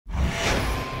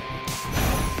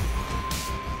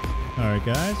Alright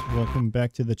guys, welcome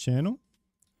back to the channel.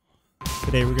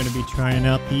 Today we're going to be trying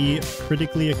out the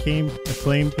critically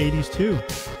acclaimed Hades 2.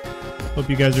 Hope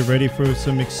you guys are ready for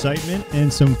some excitement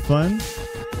and some fun.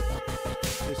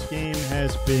 This game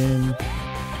has been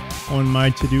on my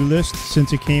to-do list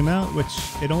since it came out, which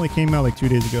it only came out like 2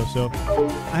 days ago, so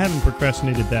I haven't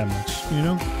procrastinated that much, you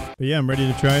know? But yeah, I'm ready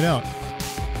to try it out.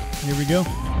 Here we go.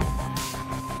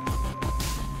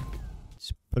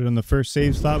 Let's put it on the first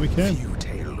save slot we can. Few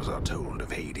tales are told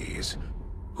of Hades,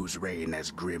 whose reign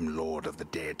as grim lord of the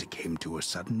dead came to a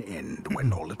sudden end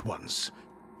when all at once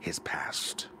his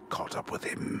past caught up with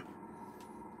him.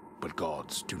 But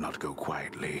gods do not go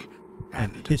quietly,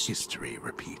 and history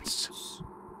repeats.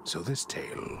 So this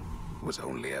tale was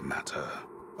only a matter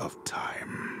of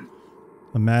time.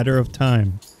 A matter of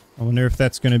time. I wonder if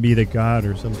that's going to be the god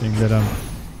or something that I'm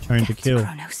trying to kill.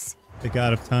 Kronos. The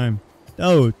god of time.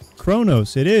 Oh,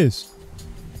 Kronos, it is.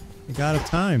 The god of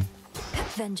time.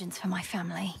 Vengeance for my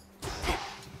family.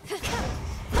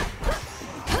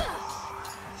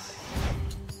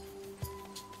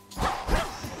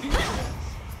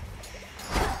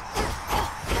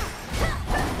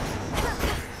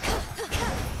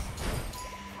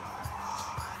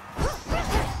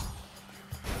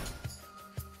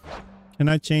 Can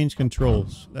I change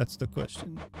controls? That's the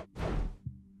question.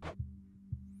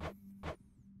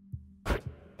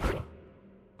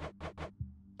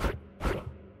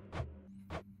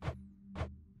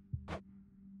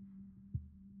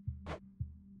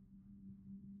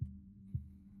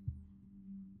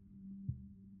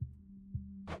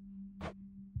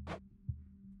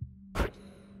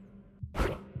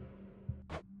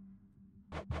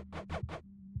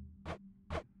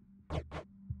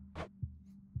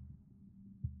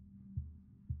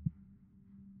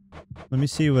 Let me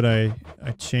see what I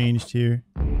changed here.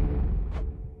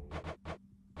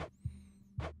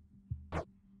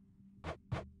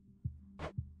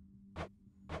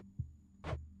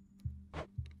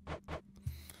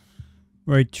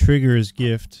 Right trigger is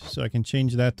gift, so I can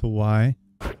change that to Y.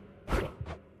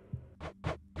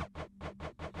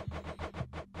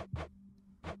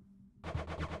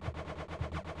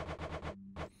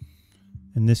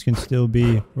 And this can still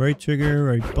be right trigger,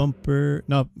 right bumper,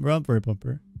 no, right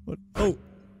bumper. What? Oh!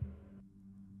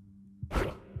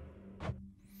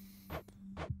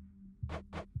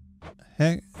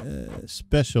 Heck,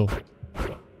 special.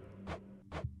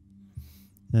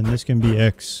 And this can be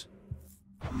X.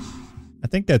 I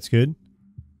think that's good.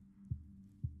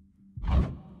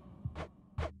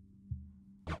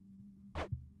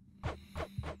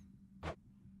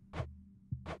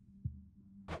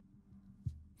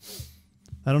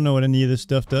 I don't know what any of this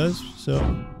stuff does,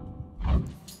 so...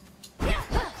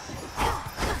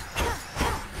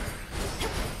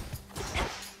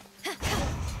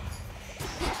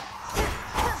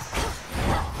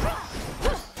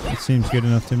 Seems good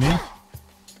enough to me.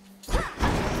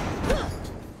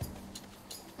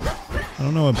 I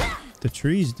don't know what the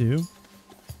trees do,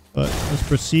 but let's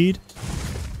proceed.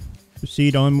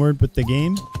 Proceed onward with the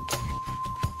game.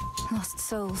 Lost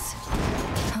souls.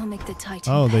 I'll make the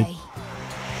Titan pay.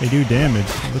 They do damage,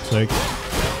 it looks like.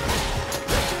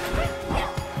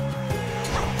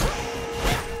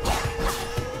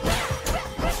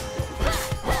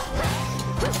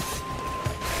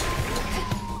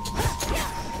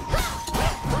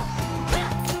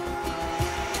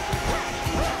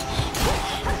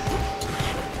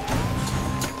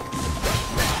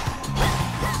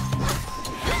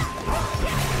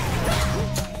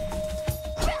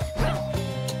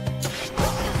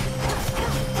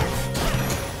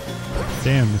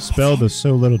 Damn, the spell does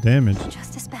so little damage.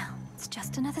 Just a spell. It's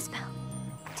just another spell.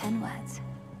 10 words.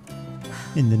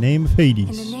 In the name of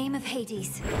Hades. In the name of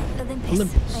Hades.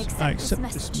 Olympus. I accept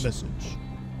this message.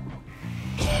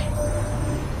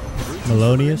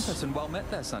 Melodious. And well met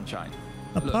there, sunshine.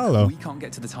 Apollo. Look, we can't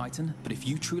get to the Titan, but if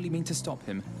you truly mean to stop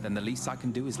him, then the least I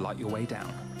can do is light your way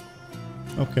down.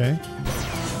 Okay.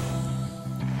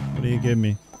 What do you give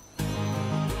me?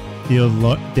 Deal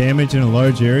damage in a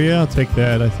large area? I'll take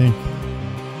that, I think.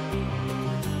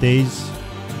 Days.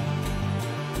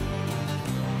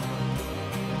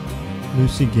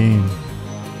 Lucy game.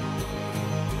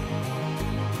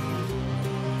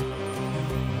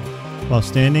 While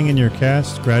standing in your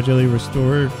cast, gradually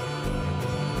restore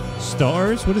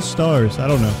stars? What is stars? I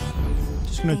don't know.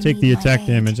 Just gonna take the attack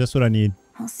damage. That's what I need.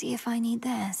 I'll see if I need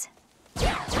theirs.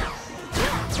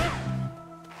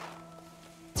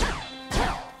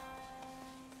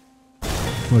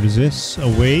 What is this? A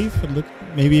wave? Look,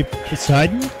 maybe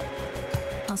Poseidon?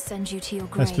 I'll send you to your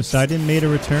grave. Has Poseidon made a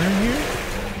return here?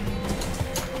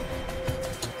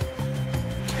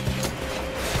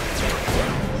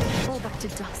 Fall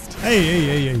Hey, hey,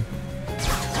 hey, hey.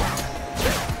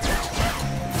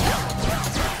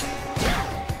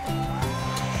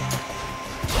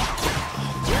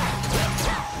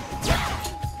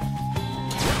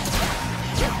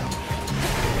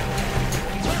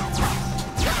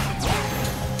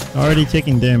 Already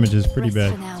taking damage is pretty Rest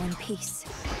bad. for now in peace.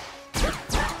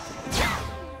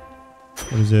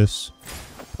 What is this?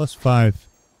 +5.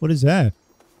 What is that?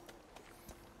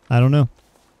 I don't know.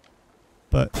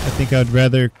 But I think I'd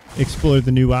rather explore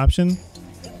the new option.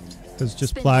 Because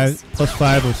just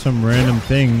 +5 with some random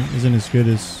thing isn't as good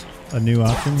as a new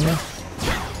option here.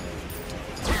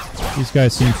 These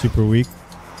guys seem super weak.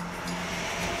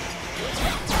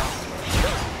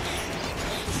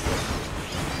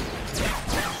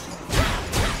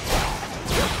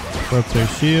 Broke their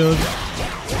shield.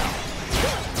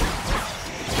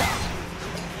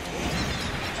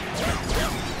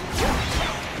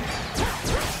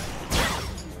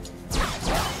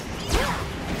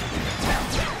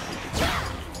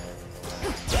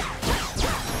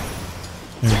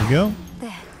 There we go.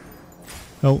 There.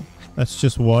 Oh, that's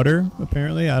just water,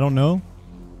 apparently. I don't know.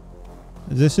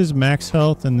 This is max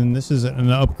health, and then this is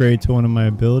an upgrade to one of my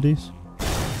abilities.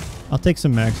 I'll take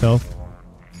some max health.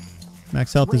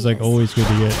 Max health is like always good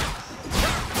to get.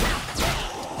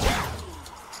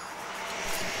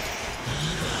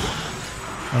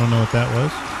 I don't know what that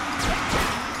was.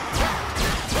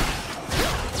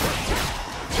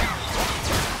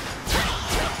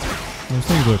 Those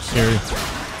things look scary.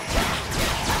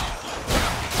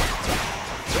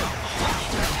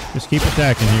 Just keep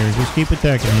attacking here. Just keep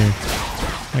attacking here.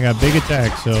 I got big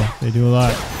attacks, so they do a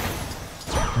lot.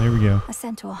 There we go. A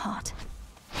centaur heart.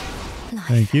 Life.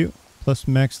 Thank you. Plus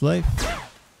max life.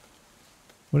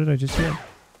 What did I just get?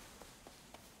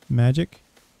 Magic?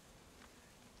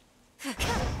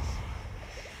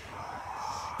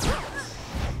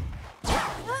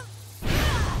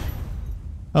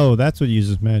 Oh, that's what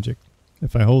uses magic.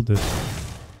 If I hold this.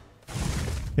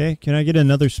 Okay, can I get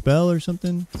another spell or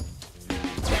something?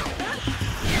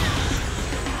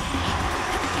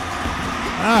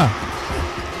 Ah!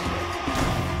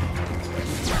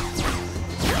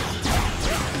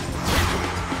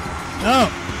 Oh!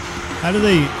 How do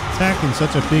they attack in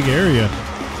such a big area?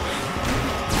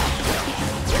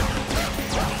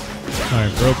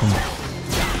 Alright, broke him.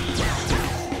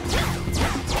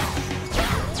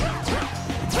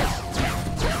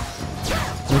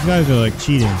 Those guys are like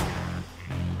cheating.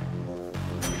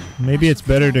 Maybe it's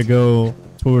better to go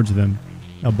towards them.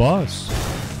 A boss.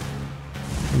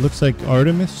 It looks like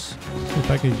Artemis, if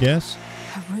I could guess.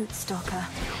 A root stalker.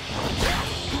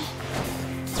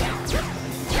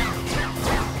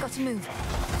 Got to move.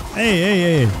 Hey,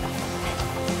 hey, hey.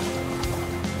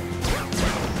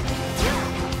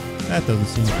 That doesn't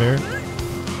seem fair.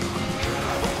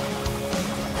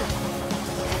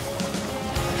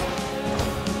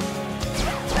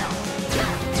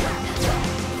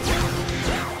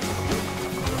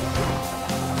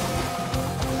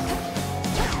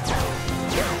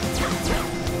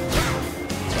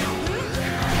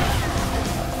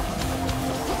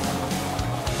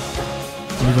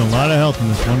 Losing a lot of health in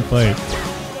this one fight.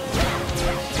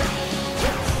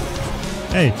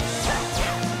 Hey.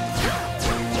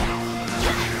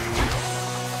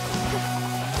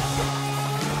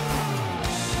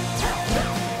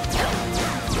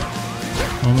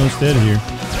 Almost dead here.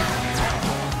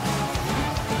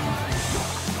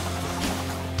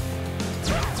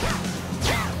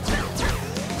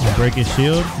 I'll break his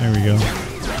shield. There we go.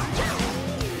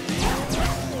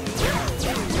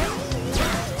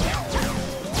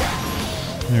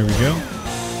 There we go.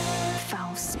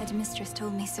 Faust, headmistress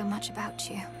told me so much about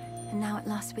you, and now at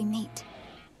last we meet.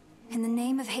 In the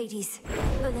name of Hades,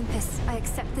 Olympus, I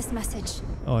accept this message.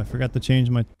 Oh, I forgot to change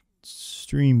my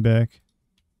stream back.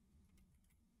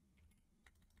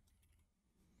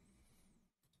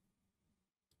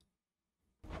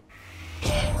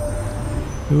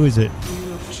 Who is it? You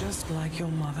look just like your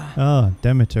mother. Ah,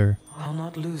 Demeter. I'll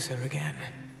not lose her again.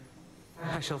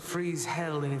 I shall freeze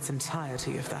hell in its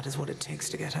entirety if that is what it takes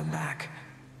to get her back.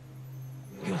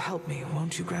 You'll help me,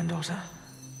 won't you, granddaughter?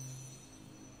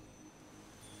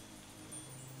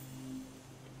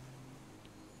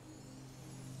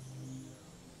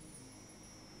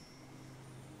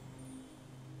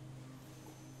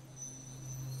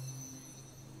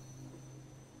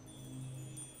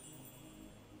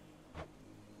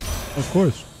 Of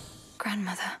course.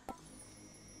 Grandmother.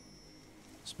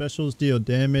 Specials deal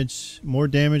damage, more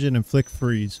damage, and inflict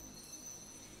freeze.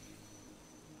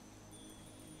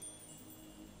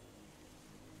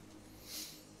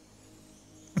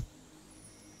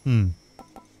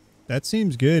 That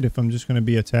seems good if I'm just going to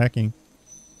be attacking.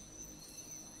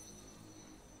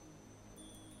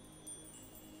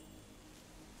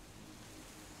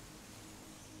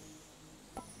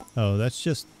 Oh, that's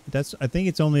just... That's... I think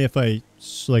it's only if I,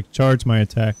 like, charge my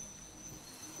attack.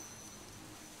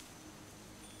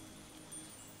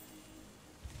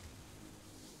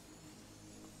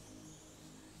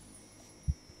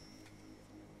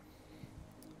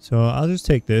 So I'll just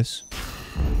take this.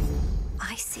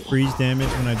 I see. Freeze damage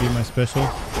when I do my special.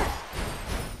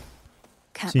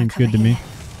 Can't Seems good to me.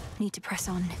 Need to press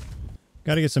on.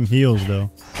 Gotta get some heals,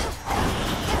 though.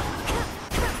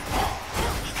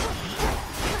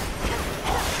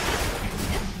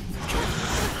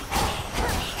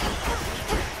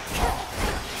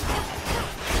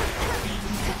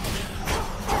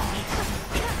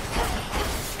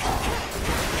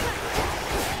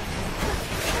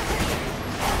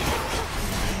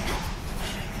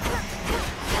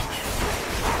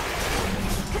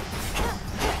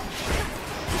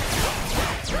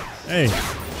 Hey.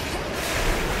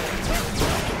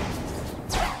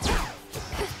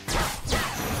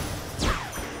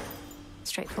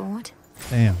 Straightforward.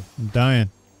 Damn, I'm dying.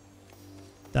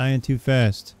 Dying too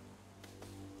fast.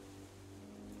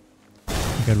 I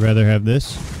think I'd rather have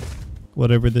this.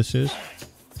 Whatever this is.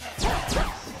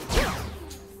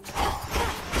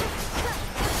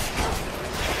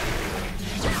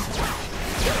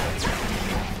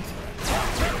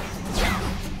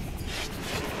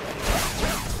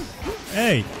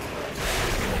 Hey!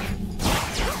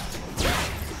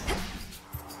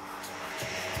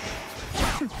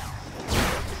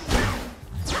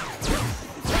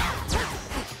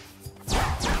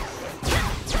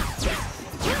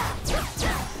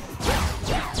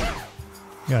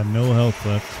 Got no health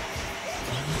left.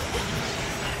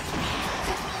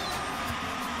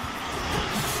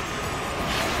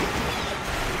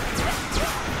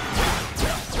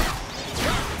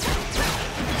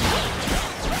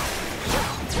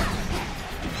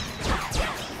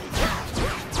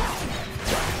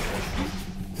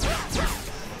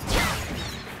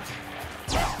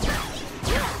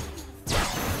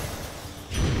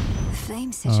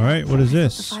 All right, what is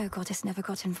this? The fire goddess never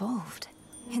got involved.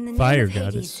 In the name Fire of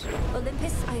goddess. Hades,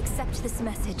 Olympus, I accept this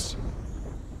message.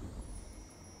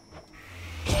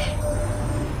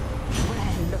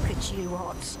 Well, look at you,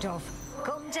 hot stuff.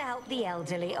 Come to help the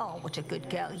elderly. Oh, what a good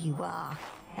girl you are.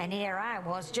 And here I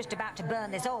was, just about to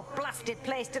burn this whole blasted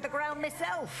place to the ground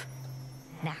myself.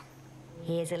 Now,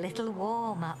 here's a little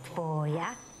warm-up for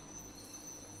ya.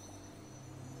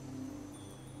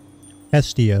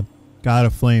 Hestia, god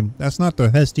of flame. That's not the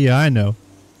Hestia I know.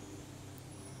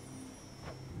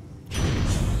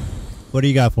 What do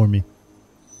you got for me?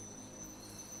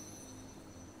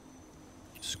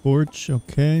 Scorch,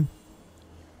 okay.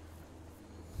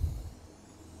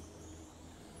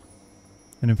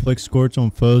 And inflict scorch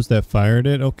on foes that fired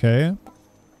it, okay.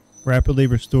 Rapidly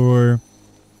restore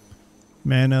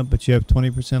mana, but you have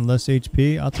 20% less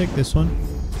HP. I'll take this one.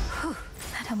 Whew,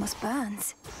 that almost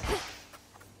burns.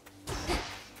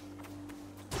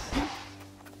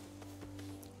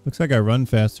 Looks like I run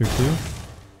faster too.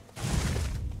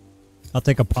 I'll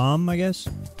take a palm, I guess.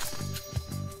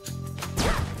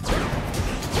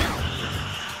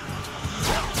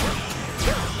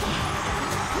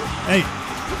 Hey!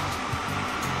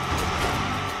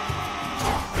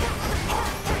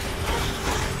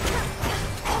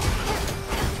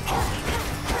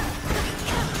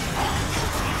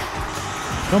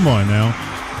 Come on now.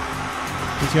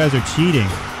 These guys are cheating.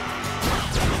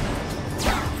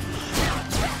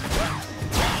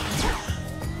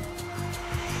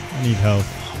 I need help.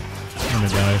 I'm gonna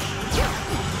die.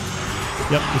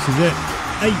 Yep, this is it.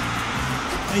 Hey!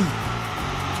 Hey!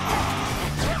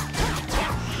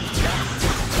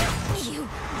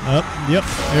 Up, yep,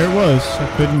 there it was. I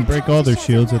couldn't break all their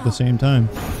shields at the same time.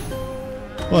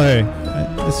 Well, hey,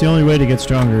 it's the only way to get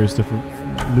stronger is to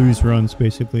lose runs,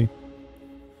 basically.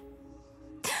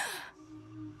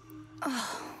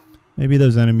 Maybe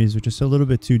those enemies are just a little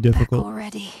bit too difficult. Back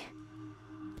already.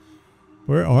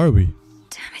 Where are we?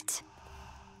 Damn it.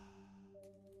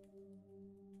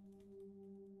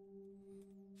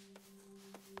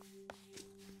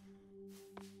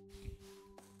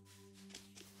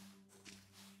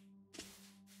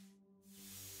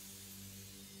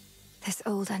 This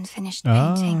old unfinished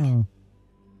painting.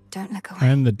 Don't look away.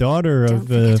 I'm the daughter Don't of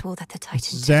forget all that the Titan took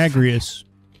from Zagreus.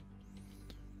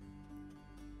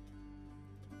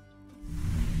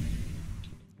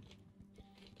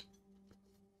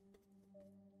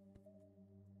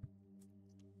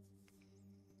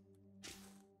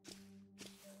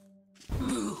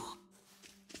 Who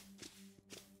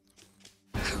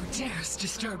dares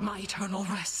disturb my eternal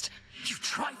rest? You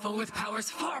trifle with powers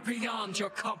far beyond your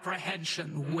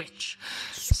comprehension, witch.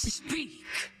 Speak!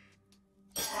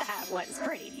 that was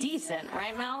pretty decent,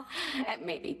 right, Mel?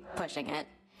 Maybe pushing it.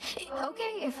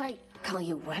 Okay if I call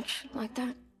you witch like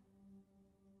that?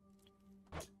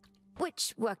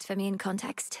 Witch worked for me in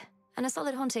context, and a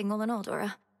solid haunting all in all,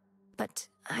 Dora. But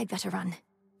I'd better run.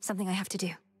 Something I have to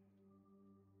do.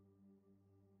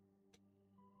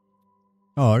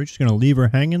 Oh, are you just gonna leave her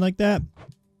hanging like that?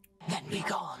 Then be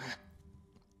gone.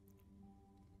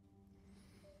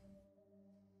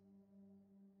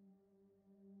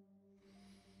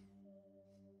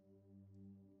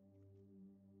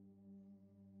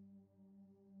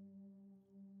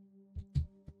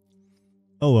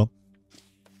 Oh well.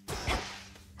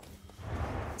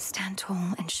 Stand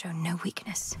tall and show no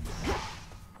weakness.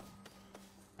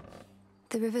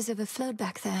 The river's overflowed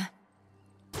back there.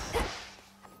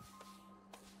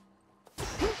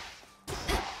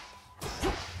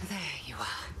 There you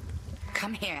are.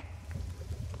 Come here.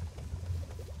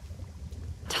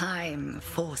 Time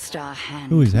forced our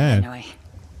hand. Who is that? Anyway,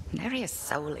 nary a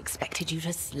soul expected you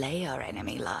to slay our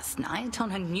enemy last night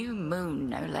on a new moon,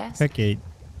 no less. Hecate.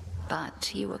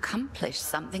 But you accomplished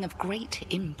something of great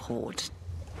import.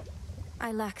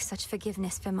 I lack such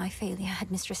forgiveness for my failure,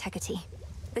 Headmistress Hecate.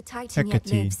 The Titan yet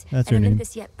Hecate, lives, that's and her name.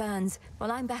 Olympus yet burns,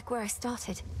 while I'm back where I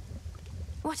started.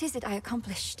 What is it I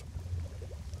accomplished?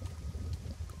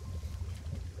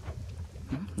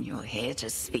 You're here to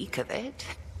speak of it.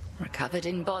 Recovered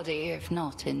in body, if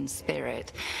not in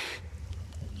spirit.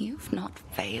 You've not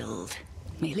failed,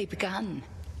 merely begun.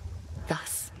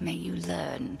 Thus may you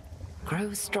learn,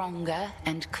 grow stronger,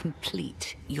 and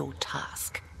complete your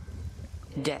task.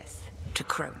 Death to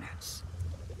Kronos.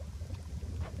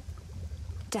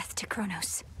 Death to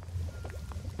Kronos.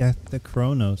 Death to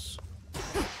Kronos.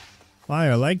 Why,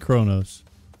 I like Kronos.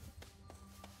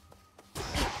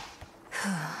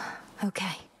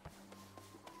 Okay.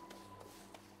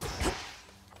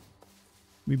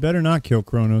 We better not kill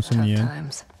Kronos in the end.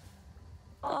 Times.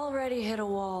 Already hit a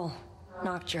wall.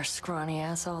 Knocked your scrawny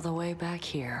ass all the way back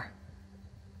here.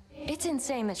 It's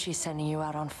insane that she's sending you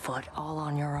out on foot, all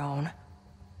on your own.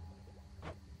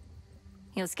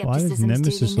 Your Why does skepticism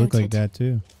Nemesis look like that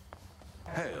too?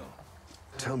 Hail.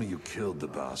 Tell me you killed the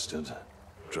bastard.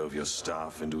 Drove your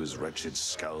staff into his wretched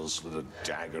skull, slid a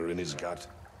dagger in his gut.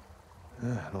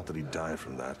 Not that he died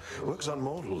from that. Works on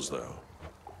mortals, though.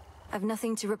 I've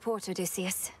nothing to report,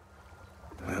 Odysseus.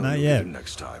 Well, Not you'll yet. get him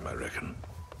next time, I reckon.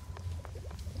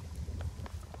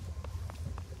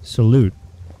 Salute.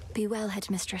 Be well,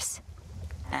 Headmistress.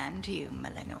 And you,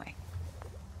 Malinois.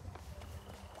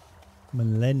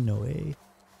 Malinois.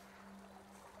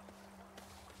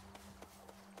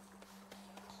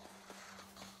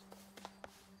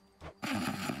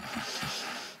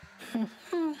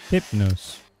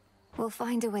 Hypnos. We'll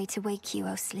find a way to wake you,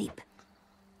 O sleep.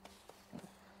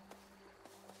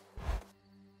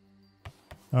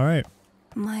 All right.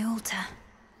 My altar.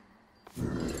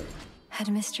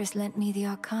 Headmistress lent me the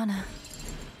Arcana.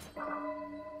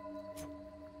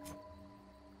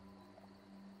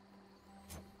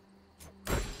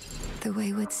 The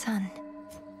Wayward Son.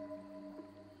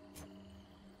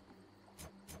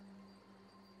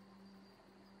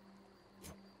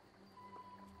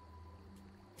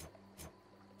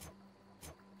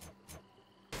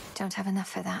 Don't have enough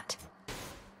for that.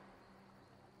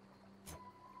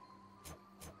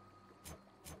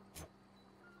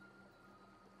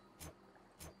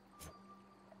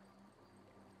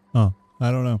 Oh,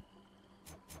 I don't know.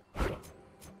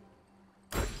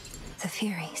 The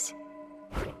Furies.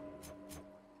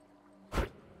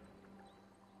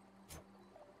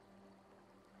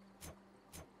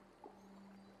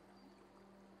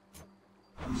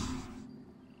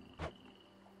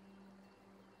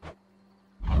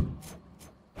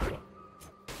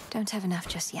 Don't have enough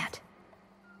just yet.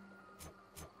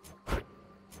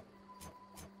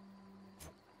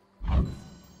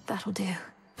 That'll do.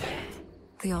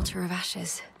 The Altar of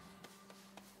Ashes.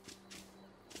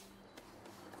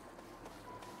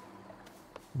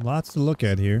 Lots to look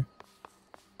at here.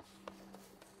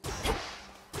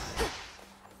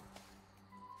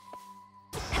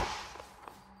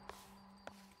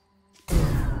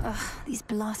 Ugh, these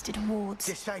blasted wards.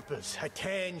 Disciples,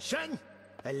 attention!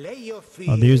 Allay your fears.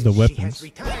 Oh, there's the She weapons. has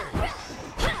returned.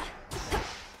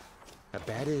 A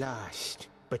battle lost.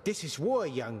 But this is war,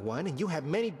 young one, and you have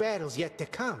many battles yet to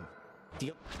come.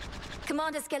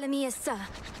 Commander Skelemius, sir.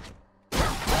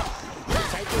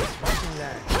 Disciples, watch and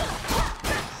learn.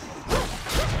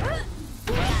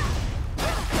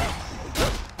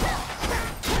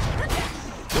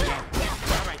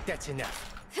 All right, that's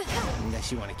enough.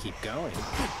 Unless you want to keep going.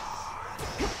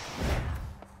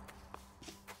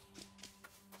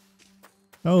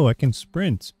 Oh, I can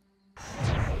sprint.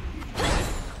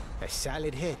 A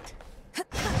solid hit.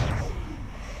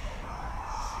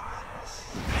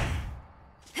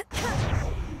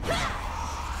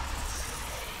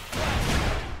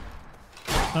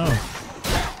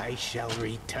 Oh. I shall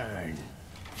return.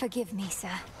 Forgive me, sir.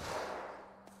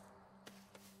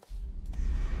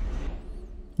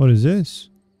 What is this?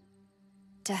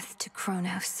 Death to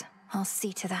Kronos. I'll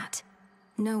see to that.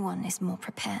 No one is more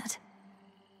prepared.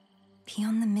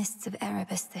 Beyond the mists of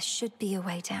Erebus, there should be a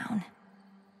way down.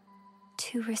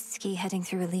 Too risky heading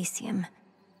through Elysium,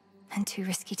 and too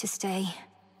risky to stay.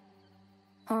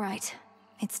 All right,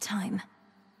 it's time.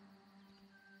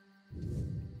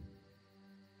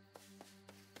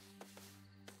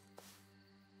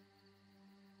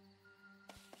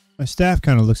 My staff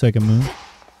kind of looks like a moon.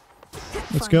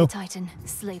 Let's Find go. the Titan,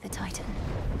 slay the Titan.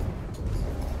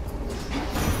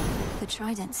 The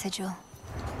Trident Sigil.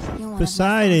 You're one of my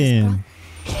Poseidon.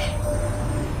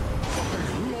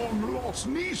 Long lost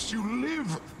niece, you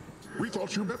live! We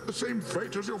thought you met the same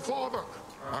fate as your father,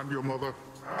 and your mother,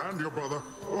 and your brother.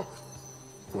 Oh.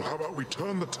 Well, how about we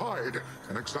turn the tide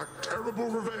and exact terrible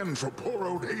revenge for poor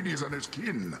old Hades and his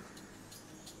kin?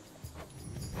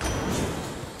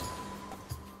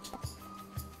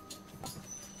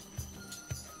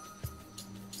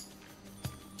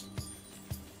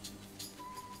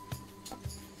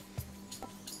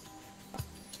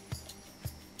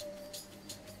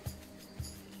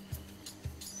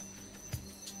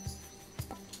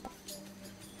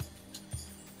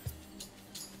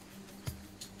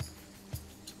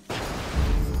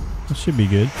 That should be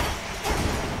good.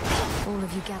 All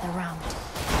of you gather round.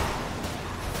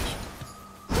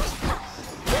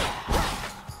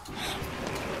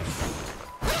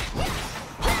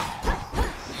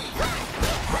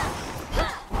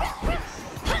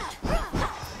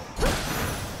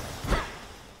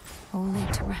 All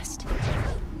laid to rest.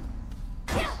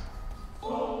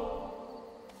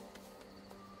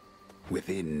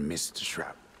 Within Mist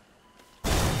Trap.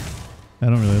 I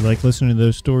don't really like listening to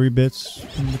those story bits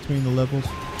in between the levels.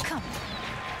 Come.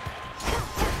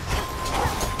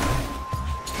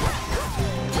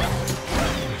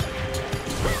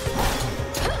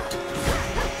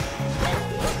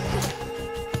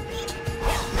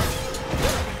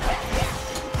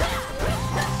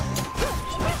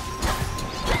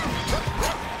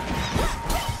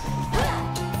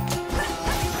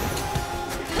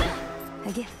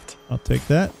 A gift. I'll take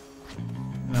that.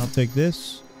 And I'll take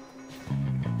this.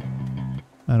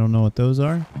 I don't know what those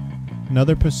are.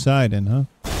 Another Poseidon, huh?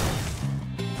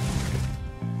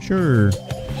 Sure.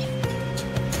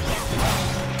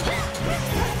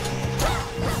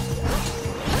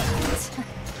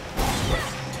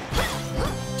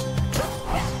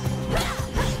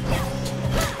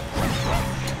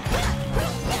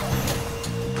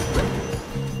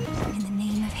 In the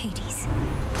name of Hades.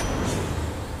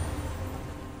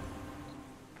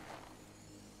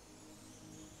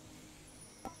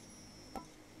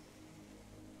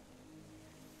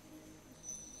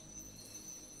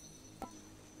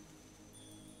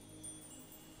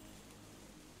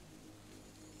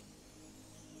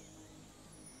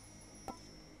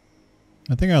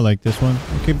 I think I like this one.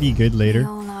 It could be good later. May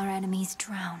all our enemies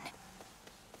drown.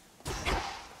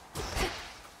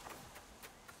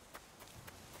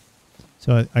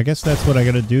 So I guess that's what I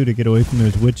gotta do to get away from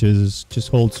those witches, is just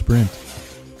hold sprint.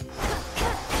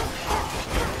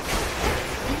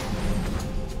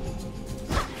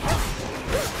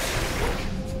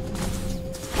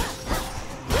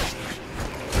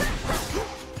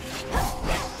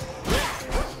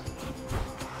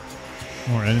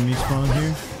 More enemies spawn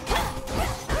here.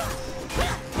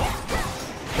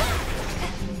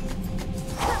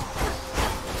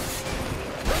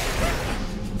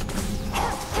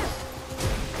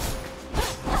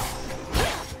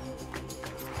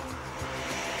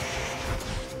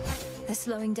 They're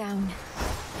slowing down.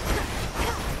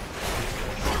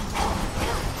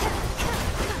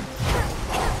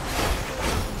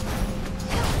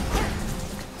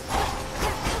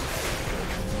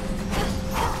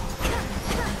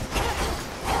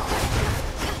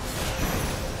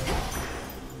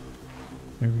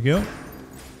 There we go.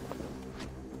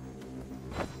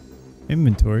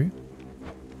 Inventory.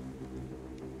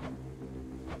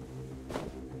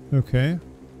 Okay.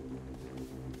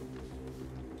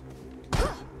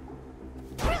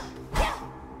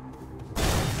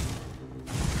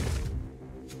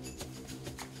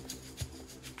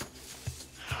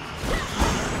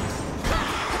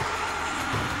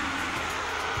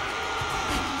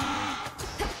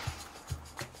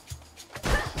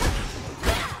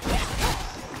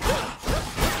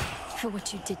 For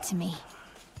what you did to me.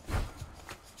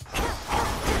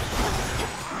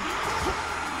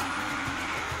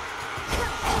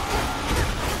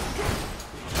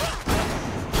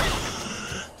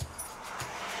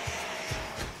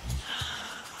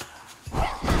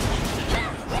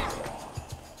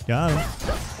 Got him.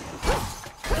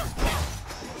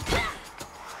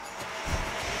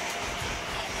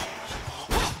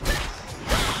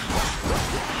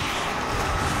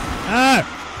 Ah!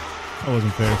 That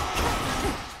wasn't fair.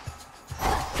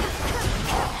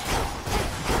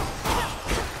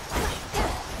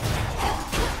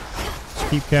 Just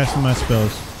keep casting my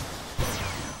spells.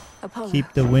 Apollo.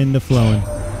 Keep the wind a-flowing.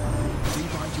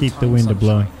 Keep the wind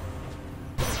a-blowing.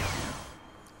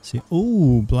 See,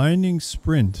 ooh, blinding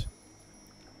sprint.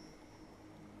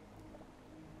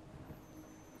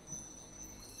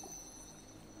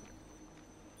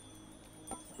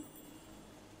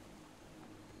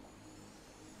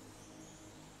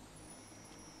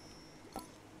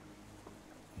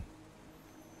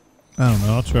 I don't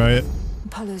know, I'll try it.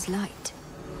 Apollo's light.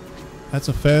 That's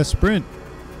a fast sprint.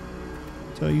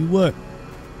 Tell you what.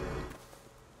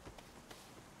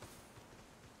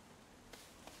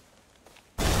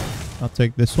 I'll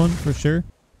take this one for sure.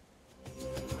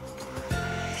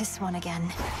 This one again.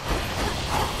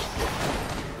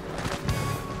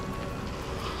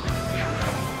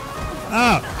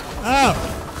 Ow!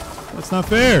 Ow! That's not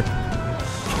fair.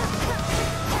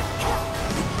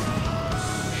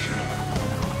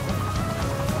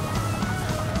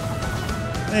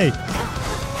 Hey.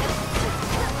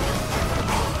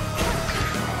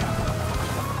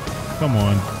 Come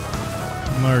on.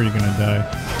 I'm already gonna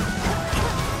die.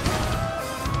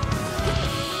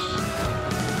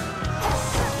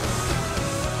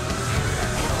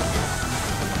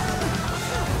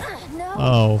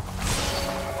 Oh.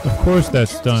 Of course that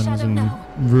stuns and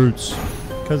roots.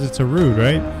 Because it's a root,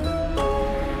 right?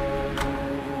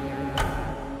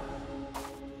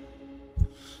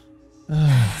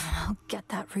 I'll get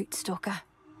that root stalker.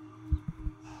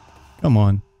 Come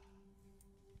on.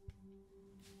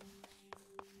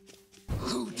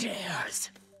 Who dares?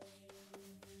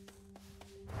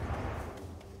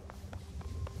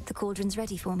 The cauldron's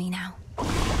ready for me now.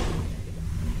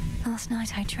 Last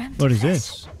night I dreamt. What of is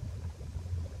this?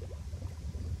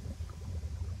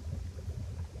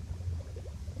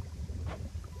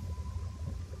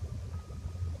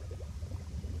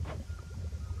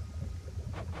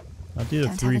 I'll do the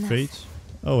Don't 3 have enough. fates.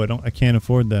 Oh, I can't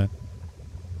afford that.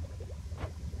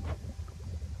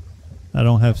 I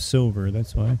don't have silver,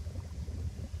 that's why.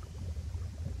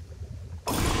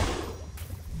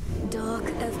 Dark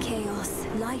of chaos,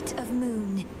 light of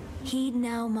moon, heed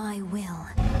now my will.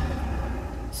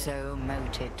 So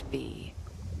mote it be.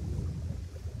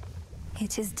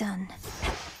 It is done.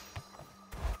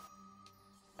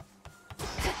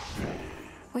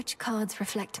 Which cards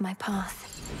reflect my path?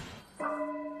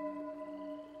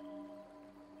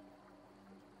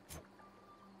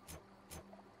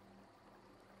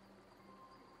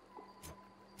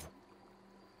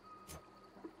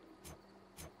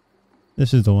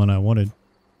 This is the one I wanted.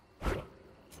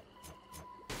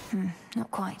 Not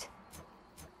quite.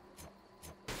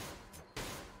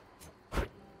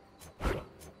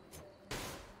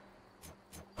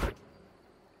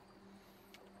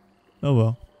 Oh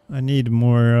well. I need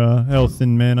more health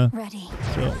and mana. Ready.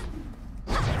 So.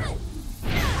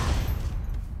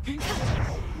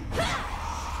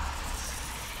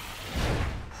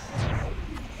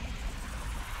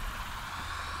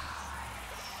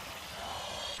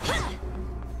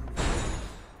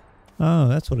 Oh,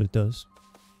 that's what it does.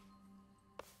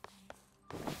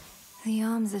 The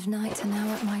arms of night are now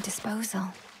at my disposal.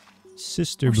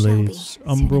 Sister Or shall be, Blades, soon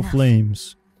Umbral enough.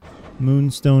 Flames,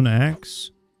 Moonstone Axe,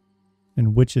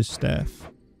 and Witch's Staff.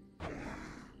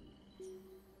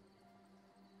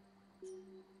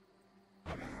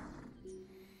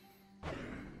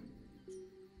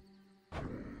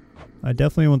 I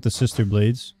definitely want the Sister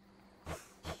Blades.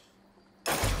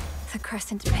 The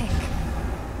crescent pick.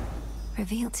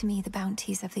 Reveal to me the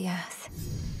bounties of the earth.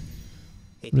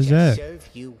 It What is shall that? serve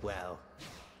you well.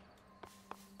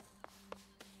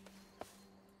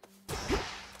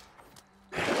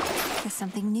 There's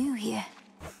something new here.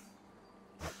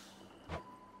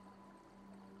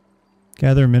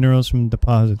 Gather minerals from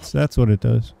deposits. That's what it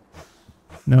does.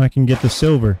 Now I can get the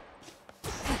silver.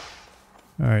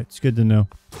 Alright, it's good to know.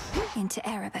 Into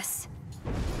Erebus.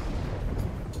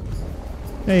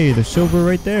 Hey, the silver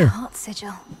right A there. heart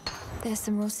sigil. There's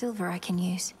some raw silver I can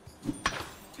use.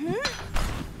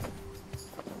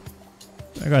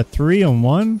 I got 3 on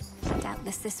 1.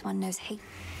 Doubtless this one knows hate.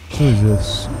 Who is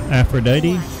this?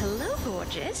 Aphrodite? Why, hello,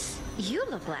 gorgeous. You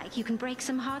look like you can break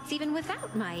some hearts even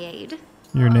without my aid.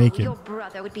 You're naked. Your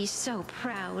brother would be so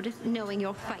proud, knowing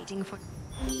you're fighting for...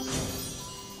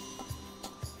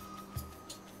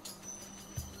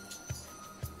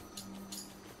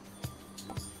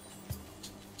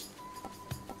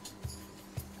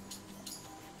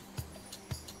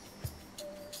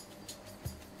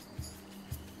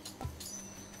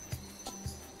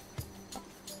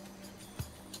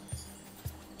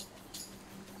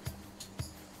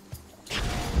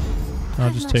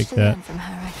 I'll just take that. From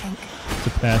her, I think. It's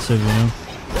a passive, you know.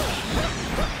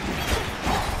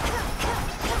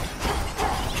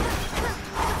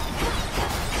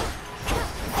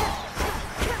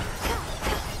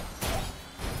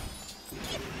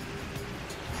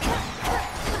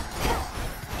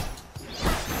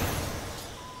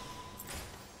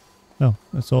 Oh,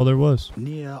 that's all there was.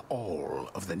 Near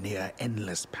all of the near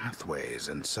endless pathways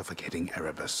and suffocating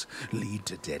Erebus lead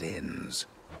to dead ends.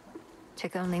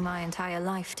 Took only my entire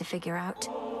life to figure out.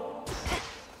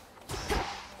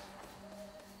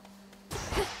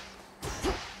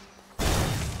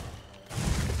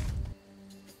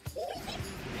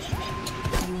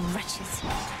 You wretches.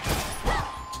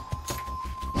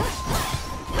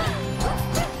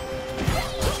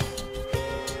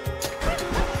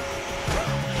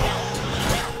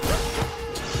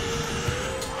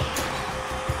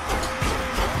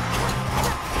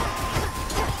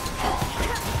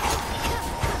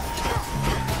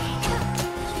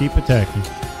 Keep attacking.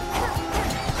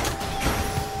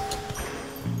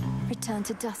 Return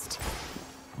to dust.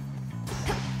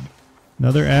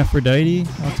 Another Aphrodite?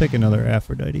 I'll take another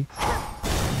Aphrodite.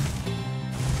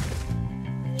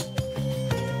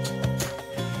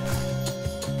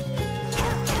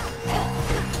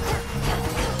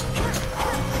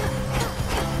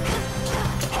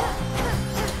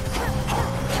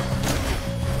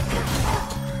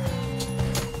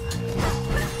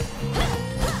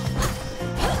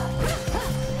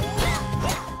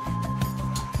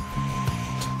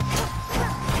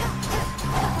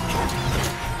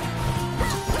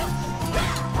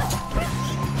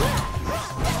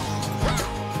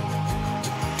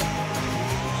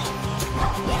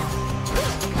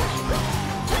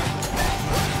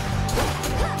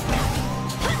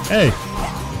 Hey!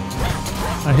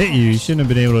 I hit you. You shouldn't have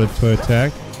been able to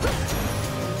attack.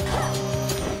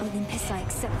 Olympus, I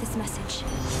accept this message.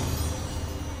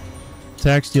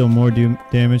 Attacks deal more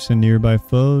damage than nearby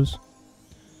foes.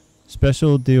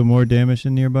 Special deal more damage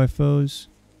than nearby foes.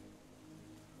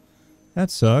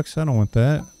 That sucks. I don't want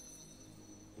that.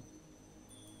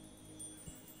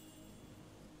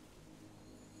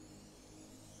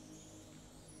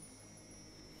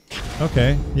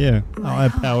 Okay, yeah. I'll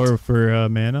add power for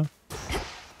mana.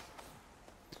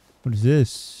 What is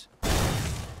this?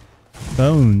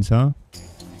 Bones, huh?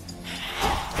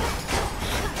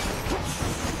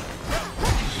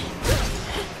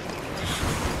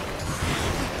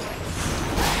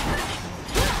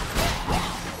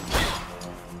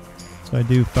 So I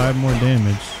do 5 more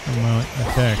damage on my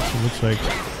attacks, it looks like.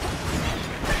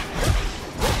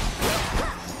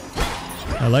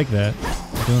 I like that.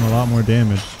 I'm doing a lot more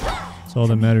damage. That's all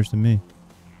that matters to me.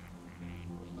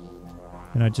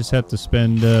 And I just have to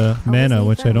spend mana,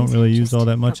 which I don't really use all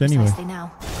that much anyway.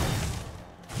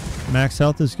 Max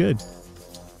health is good.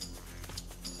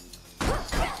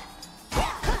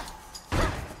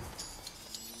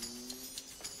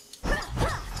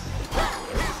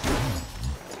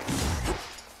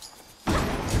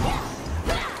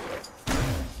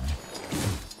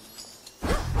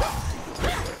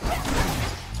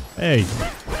 Hey.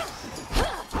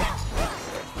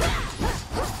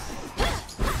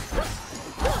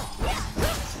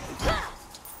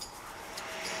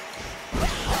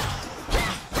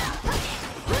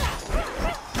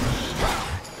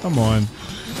 Come on.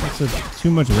 That's too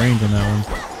much range on that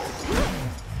one.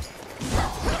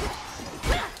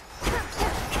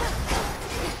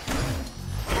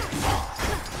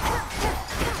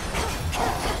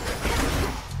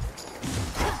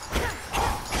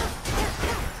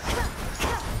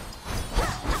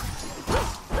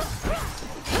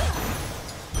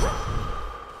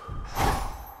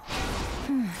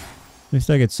 At least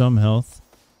I get some health.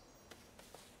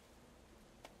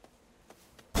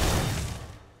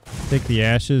 Take the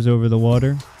ashes over the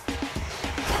water.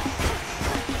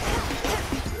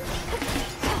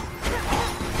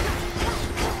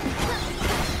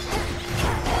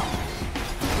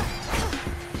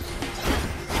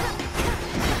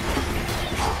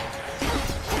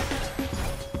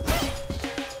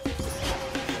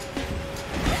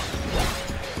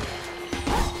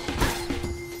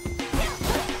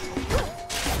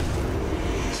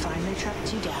 Finally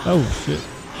tracked you down. Oh shit.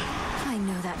 I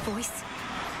know that voice.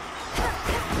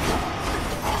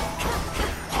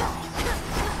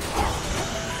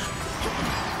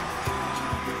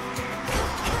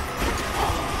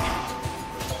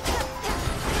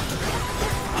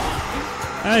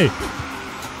 Hey!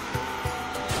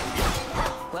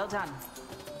 Well done.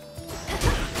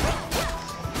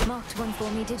 Marked one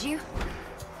for me, did you?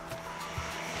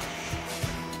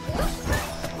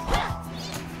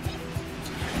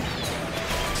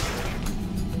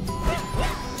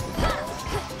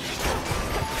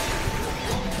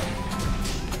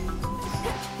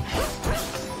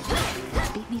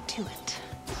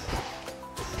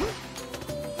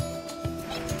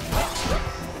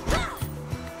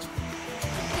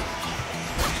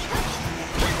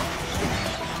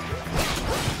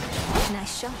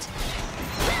 shot.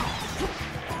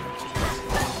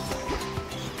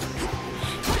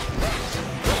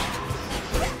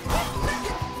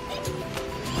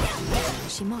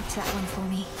 She marked that one for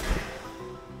me.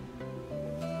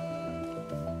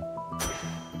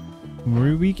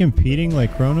 Were we competing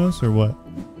like Kronos or what?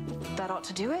 That ought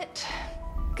to do it.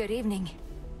 Good evening.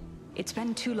 It's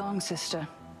been too long, sister.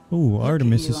 Ooh,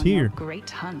 Artemis You is on your here. Great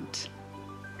hunt.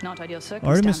 Not ideal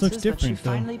Artemis circumstances, looks but different, you've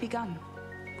though. finally begun.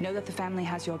 Know that the family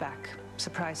has your back,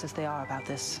 surprised as they are about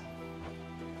this.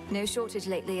 No shortage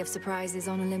lately of surprises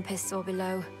on Olympus or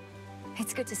below.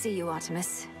 It's good to see you,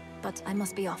 Artemis, but I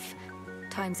must be off.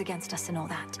 Time's against us and all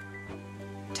that.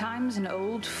 Time's an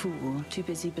old fool, too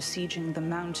busy besieging the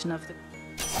mountain of the...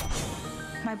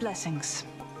 My blessings.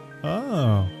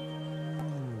 Oh.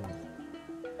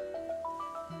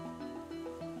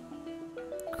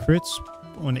 Crits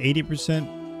on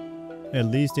 80%, at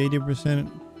least 80%.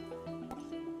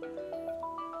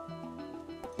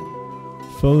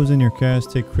 Foes in your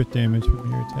cast take crit damage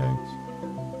from your attacks.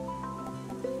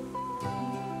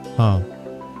 Huh.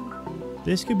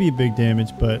 This could be big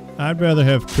damage, but I'd rather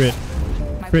have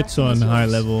crits on high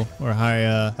level or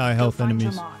high health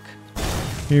enemies.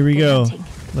 Here we go.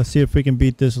 Let's see if we can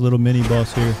beat this little mini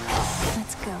boss here.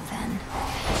 Let's go then.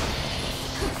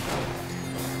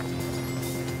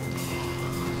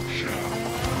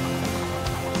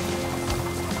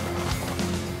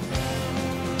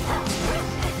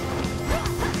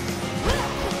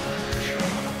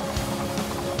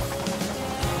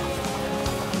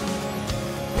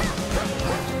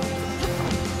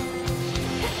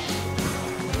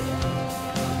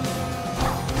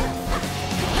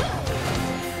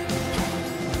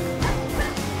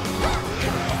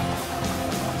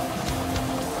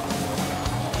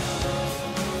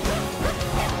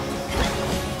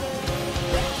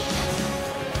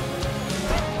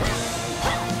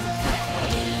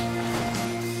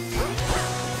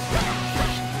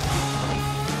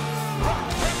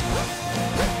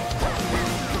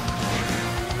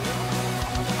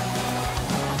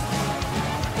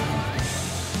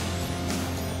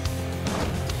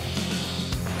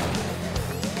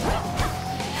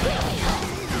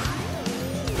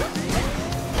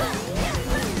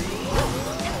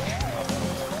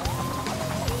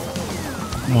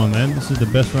 Come on, man. This is the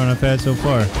best run I've had so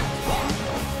far.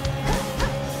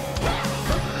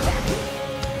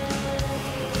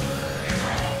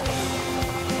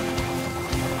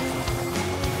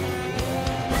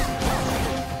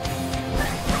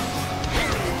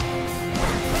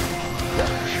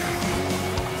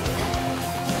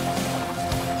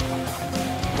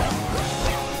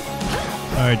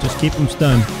 Alright, just keep him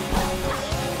stunned.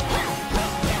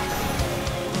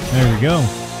 There we go.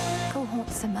 Go haunt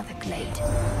some other glade.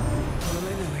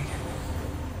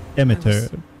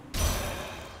 Emitter.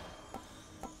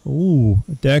 Ooh,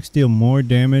 attacks deal more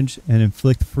damage and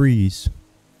inflict freeze.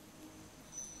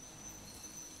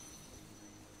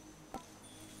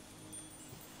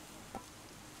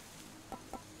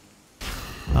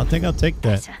 I think I'll take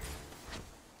that.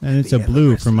 And it's a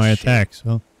blue for my attack,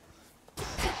 so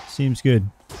seems good.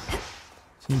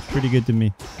 Seems pretty good to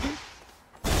me.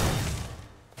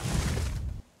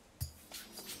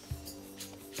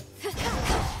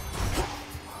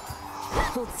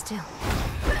 Hold still.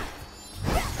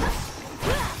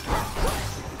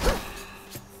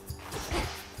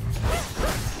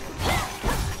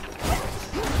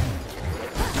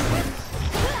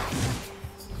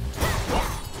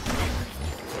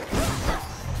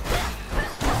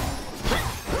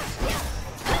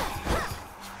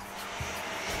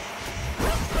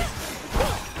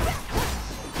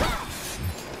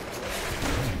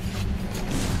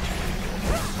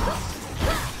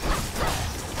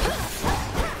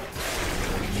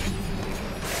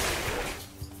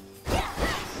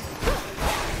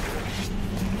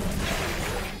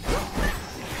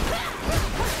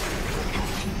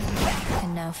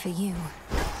 For you.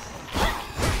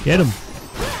 Get him.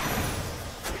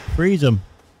 Freeze him.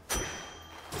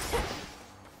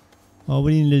 All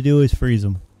we need to do is freeze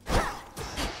him.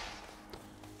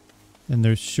 And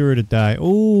they're sure to die.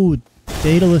 Oh,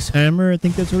 Daedalus Hammer. I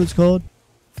think that's what it's called.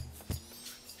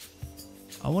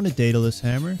 I want a Daedalus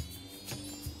Hammer.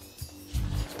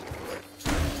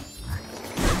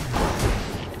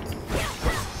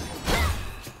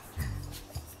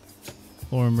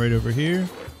 Pour him right over here.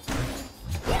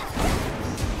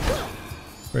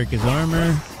 Break his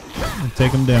armor and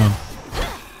take him down.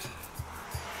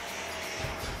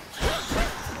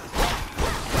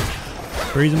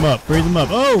 Freeze him up, freeze him up.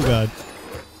 Oh god.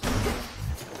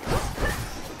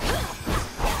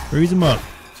 Freeze him up.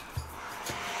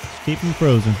 Just keep him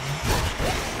frozen.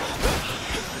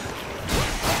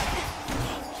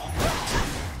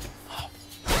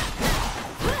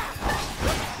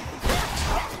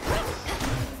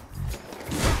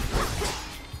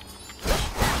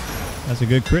 That's a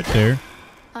good crit there.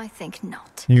 I think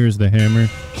not. Here's the hammer.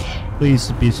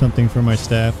 Please be something for my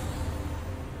staff.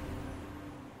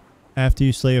 After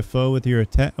you slay a foe with your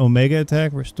Omega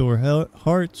attack, restore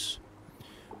hearts.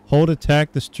 Hold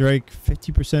attack to strike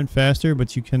 50% faster,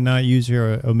 but you cannot use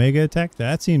your Omega attack.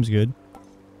 That seems good.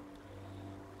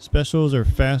 Specials are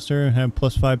faster and have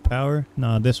 +5 power.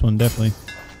 Nah, this one definitely.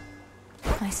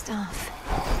 My staff.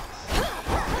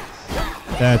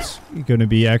 That's going to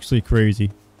be actually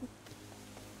crazy.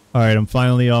 Alright, I'm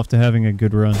finally off to having a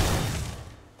good run.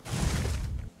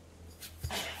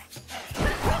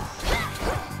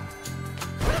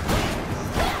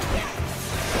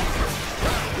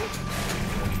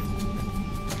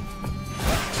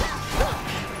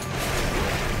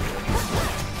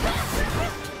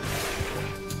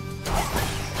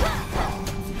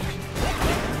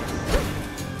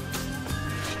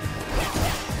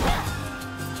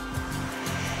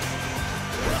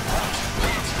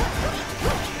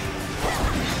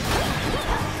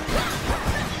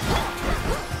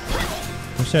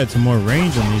 Wish I had some more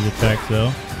range on these attacks though.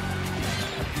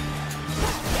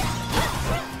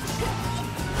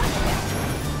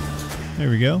 There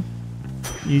we go.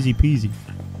 Easy peasy.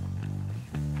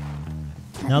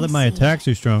 Now that my attacks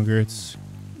are stronger, it's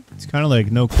kind of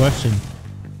like no question.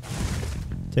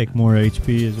 Take more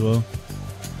HP as well.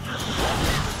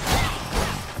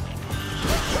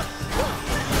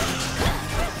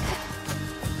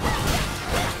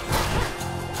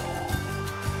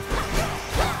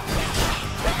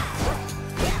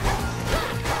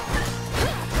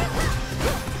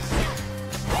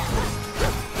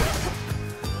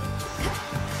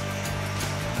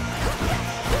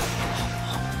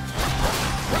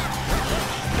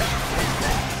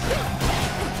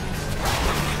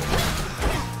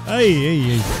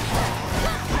 Hey.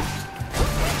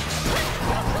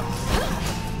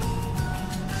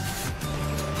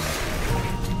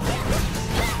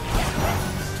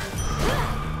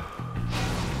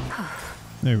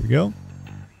 There we go.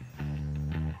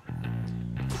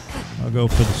 I'll go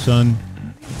for the sun.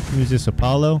 Who's this,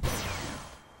 Apollo?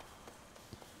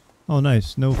 Oh,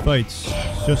 nice. No fights.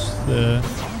 Just the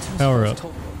power up.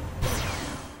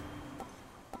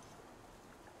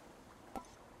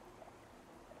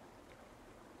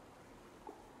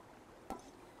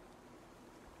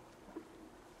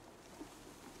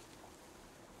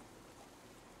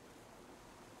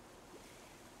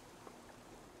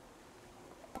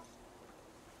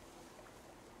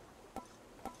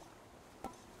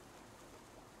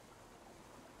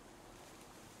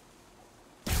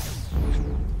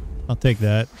 I'll take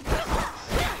that.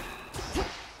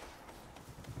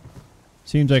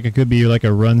 Seems like it could be like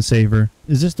a run saver.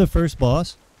 Is this the first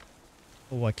boss?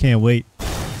 Oh, I can't wait.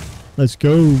 Let's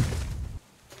go.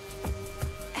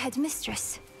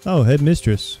 Headmistress. Oh,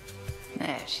 Headmistress.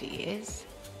 There she is.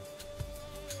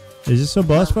 Is this a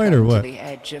boss fight or what? To the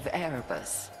edge of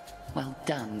Erebus. Well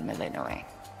done, Millenoi.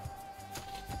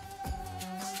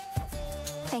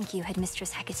 Thank you,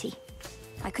 Headmistress Hecate.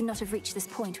 I could not have reached this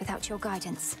point without your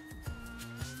guidance.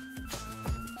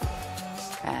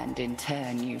 And in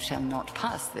turn, you shall not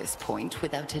pass this point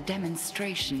without a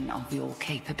demonstration of your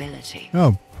capability.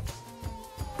 Oh.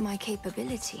 My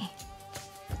capability?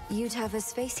 You'd have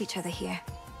us face each other here,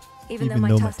 even though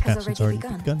my task has already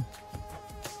begun.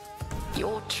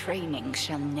 Your training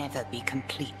shall never be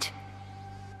complete.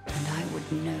 And I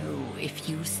would know if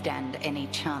you stand any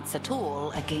chance at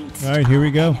all against All right, here we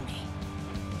go. enemy.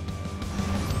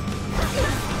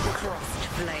 Crossed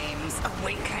flames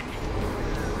awaken.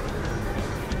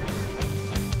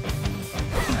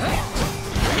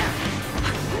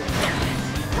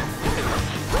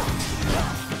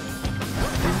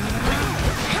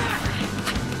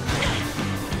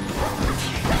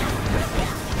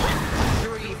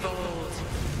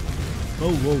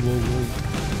 Whoa.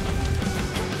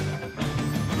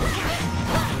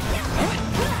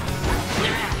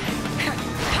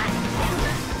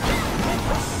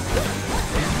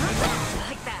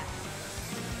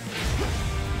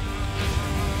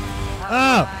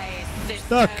 Ah!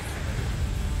 Stuck.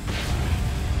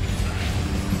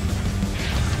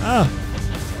 Ah!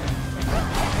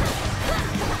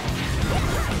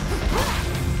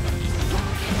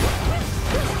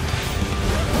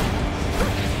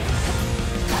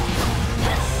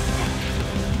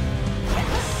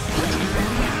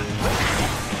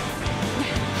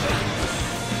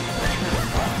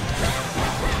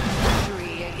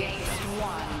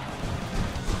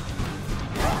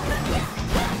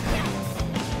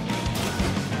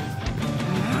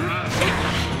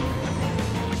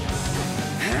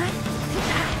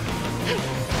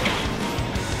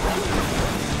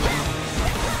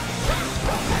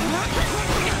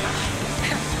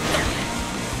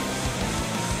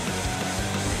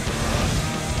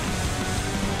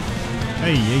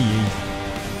 Hey, hey, hey.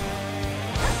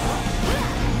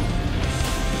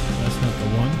 That's not the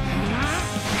one.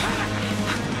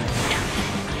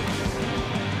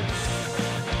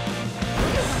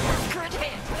 Good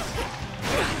hit.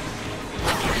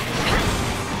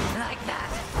 Like that.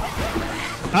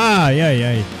 Ah, yeah,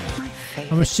 yeah.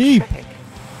 I'm a sheep.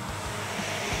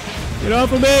 Get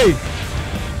off of me!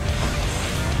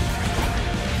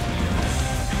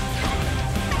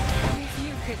 If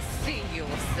you could see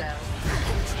yourself.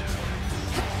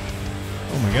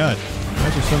 Oh my god. Why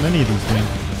are there so many of these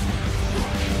things?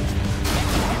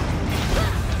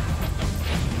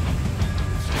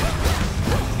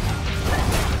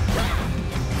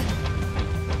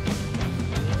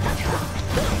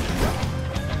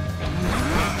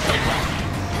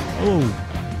 Oh.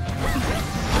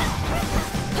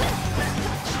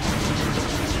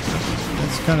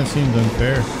 That kind of seems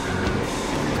unfair.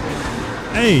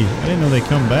 Hey, I didn't know they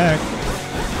come back.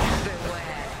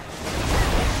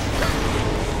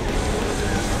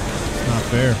 It's not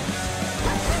fair.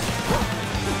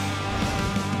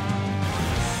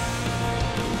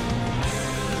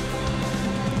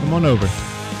 Come on over.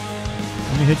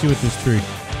 Let me hit you with this tree.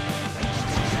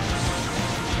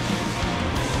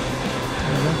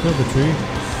 Don't kill the tree.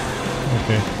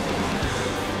 Okay.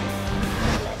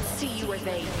 Let's see you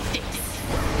evade this.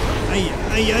 Ay,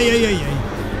 ay, ay, ay, ay, ay.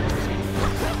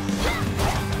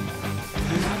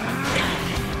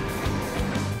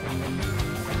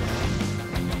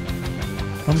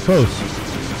 Come close.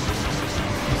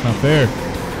 That's not fair.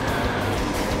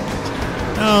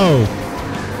 No.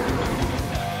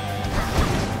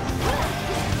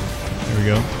 There we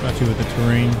go. Got you with the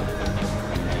terrain.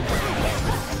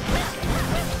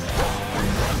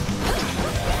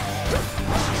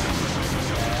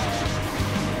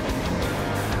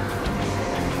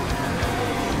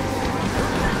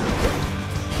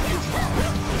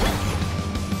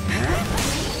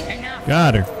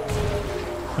 Got her.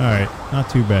 Alright, not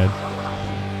too bad.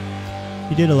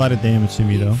 He did a lot of damage to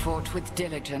me, though. You fought with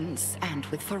diligence and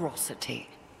with ferocity.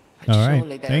 But Alright,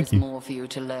 surely there thank is you. more for you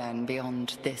to learn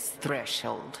beyond this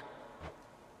threshold.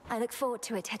 I look forward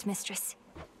to it, Headmistress.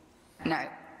 No,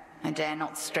 I dare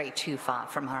not stray too far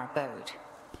from our abode.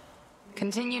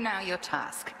 Continue now your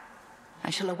task.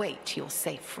 I shall await your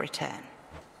safe return.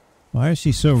 Why is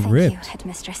she so Thank ripped? you,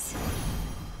 Headmistress.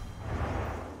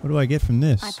 What do I get from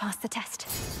this? I passed the test.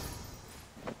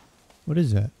 What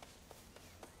is that?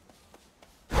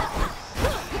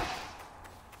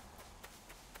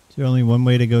 Is there only one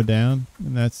way to go down?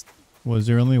 And that's... Was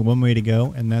there only one way to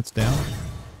go and that's down?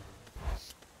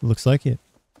 Looks like it.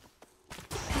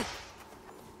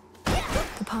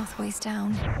 The pathway's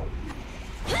down.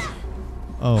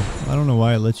 Oh, I don't know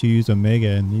why it lets you use Omega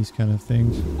in these kind of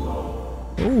things.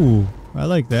 Ooh, I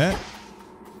like that.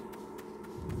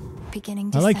 Beginning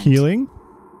I descent. like healing.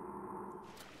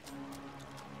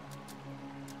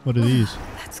 What are these?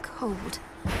 That's cold.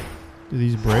 Do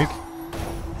these break?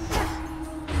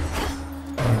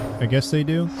 I guess they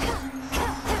do.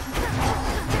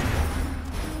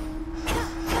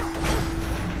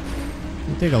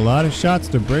 They take a lot of shots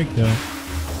to break, though.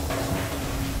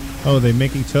 Oh, they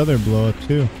make each other blow up,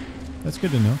 too. That's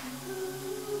good to know.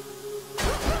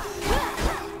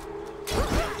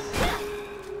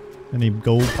 Any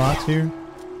gold pots here?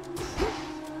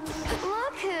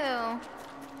 Look who!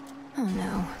 Oh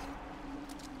no.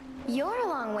 You're a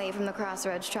long way from the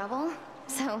crossroads trouble.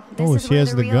 So this Oh, is she where has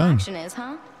the the real gun. action is,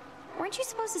 huh? Weren't you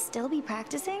supposed to still be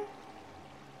practicing?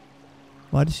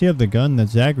 Why does she have the gun that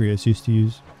Zagreus used to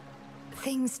use?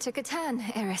 Things took a turn,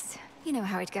 Eris. You know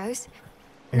how it goes.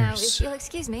 Now, Eris. if you'll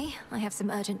excuse me, I have some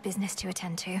urgent business to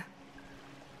attend to.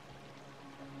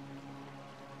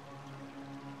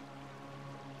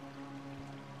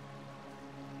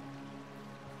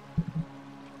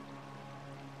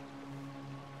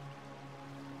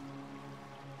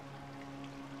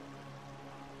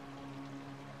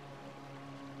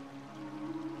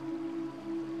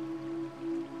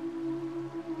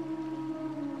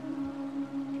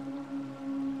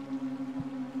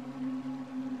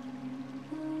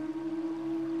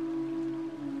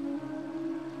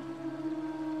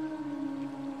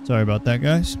 Sorry about that,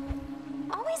 guys.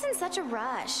 Always in such a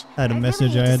rush. I had a I'd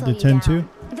message really I hate had to slow you tend to. down.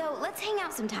 Though, let's hang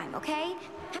out sometime, okay?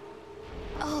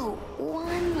 Oh,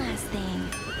 one last thing.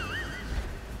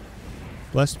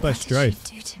 Blessed by strife.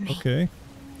 do to me? Okay.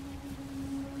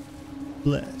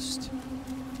 Blessed.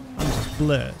 I'm just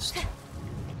blessed.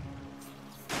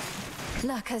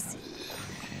 Lurkers.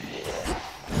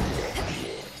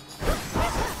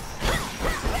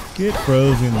 Get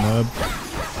frozen, bub.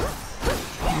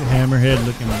 You hammerhead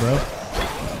looking bro.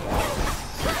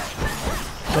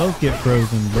 Both get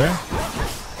frozen, bruh.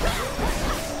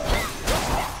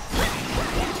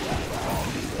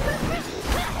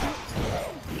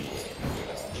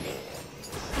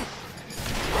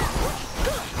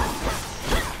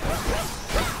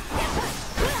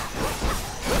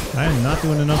 am not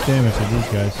doing enough damage to these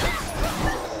guys.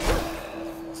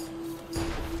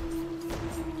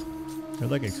 They're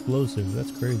like explosives.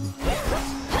 That's crazy.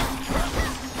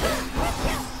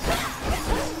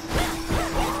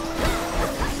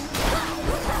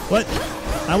 What?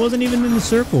 I wasn't even in the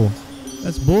circle.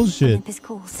 That's bullshit. Olympus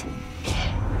calls.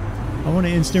 I want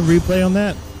an instant replay on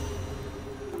that.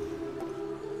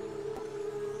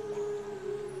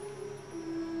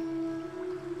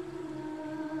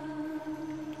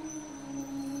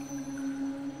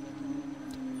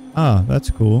 Ah, that's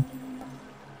cool.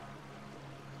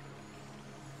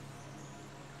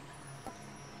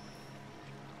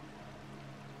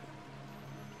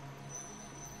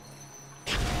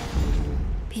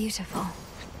 Beautiful.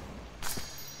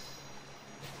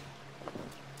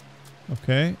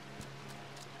 Okay.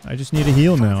 I just need a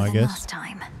heal now, I guess. Last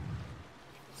time.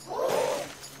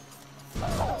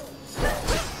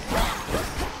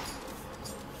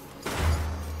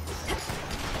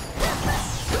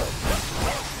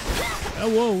 Oh,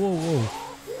 whoa, whoa, whoa.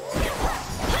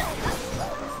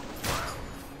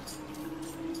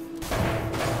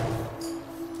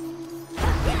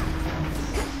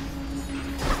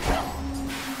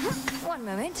 One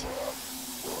moment.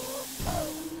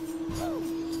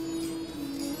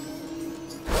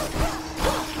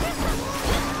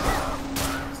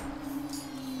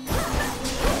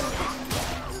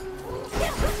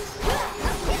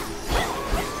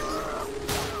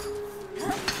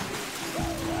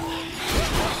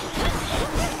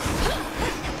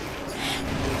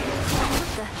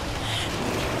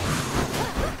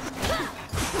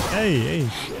 Hey, hey.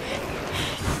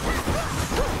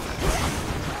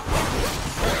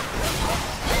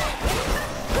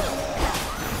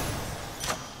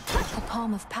 The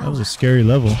palm of power. That was a scary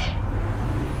level.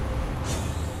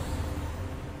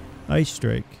 Ice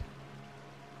Strike.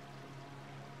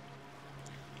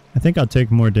 I think I'll take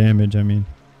more damage, I mean.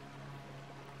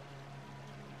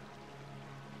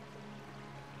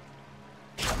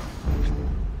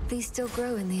 These still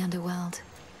grow in the underworld.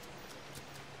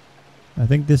 I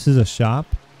think this is a shop,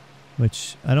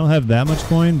 which I don't have that much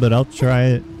coin, but I'll try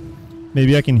it.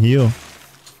 Maybe I can heal.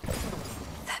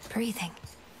 That breathing.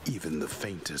 Even the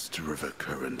faintest river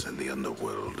current in the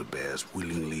underworld bears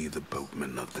willingly the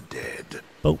boatmen of the dead.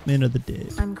 Boatmen of the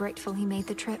dead. I'm grateful he made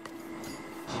the trip.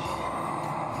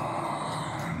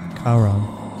 Charon.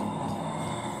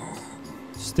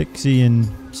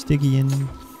 Stygian.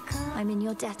 I'm in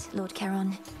your debt, Lord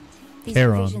Charon. These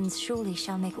Charon. provisions surely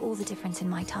shall make all the difference in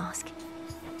my task.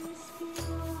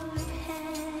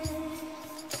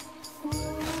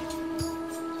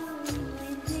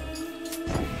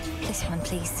 This one,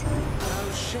 please.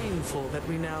 How shameful that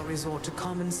we now resort to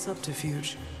common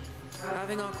subterfuge.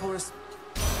 Having our course.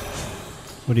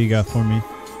 What do you got for me?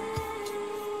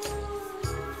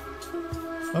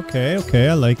 Okay, okay,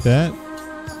 I like that.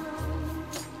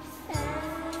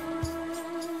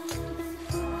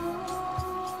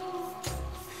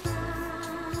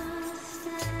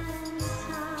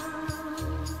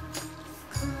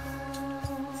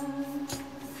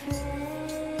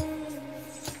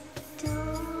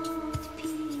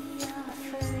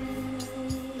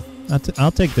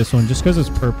 I'll take this one just because it's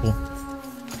purple.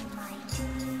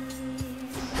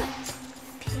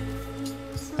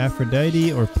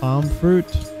 Aphrodite or palm fruit?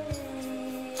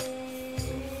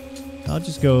 I'll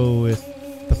just go with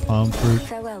the palm fruit.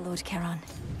 Farewell, Lord Charon.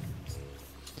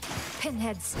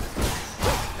 Pinheads.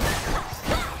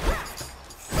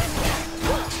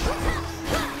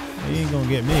 You ain't gonna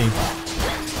get me.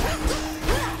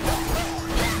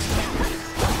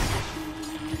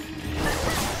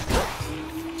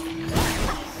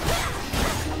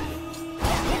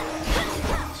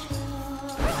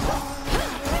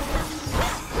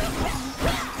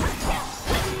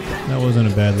 That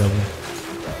wasn't a bad level.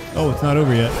 Oh, it's not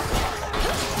over yet.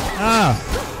 Ah!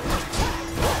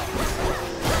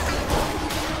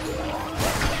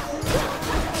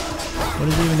 What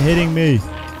is even hitting me?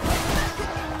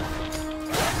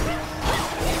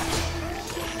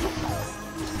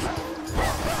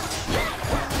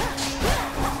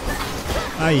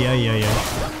 Ay, ay, ay,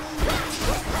 ay.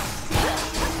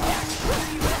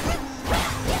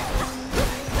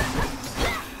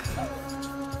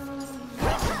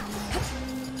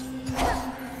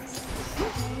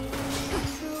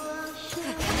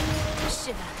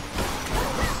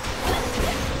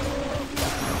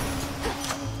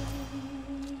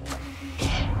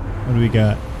 What do we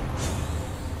got?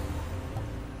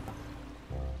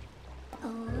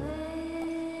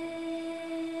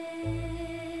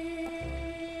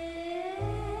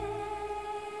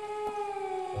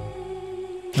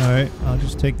 Alright, I'll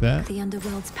just take that. The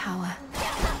underworld's power.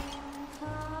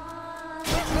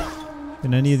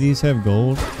 Can any of these have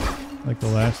gold? Like the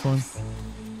last one?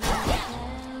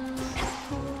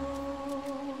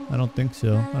 I don't think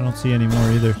so. I don't see any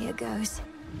more either. Here goes.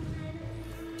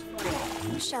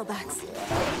 Shellbacks.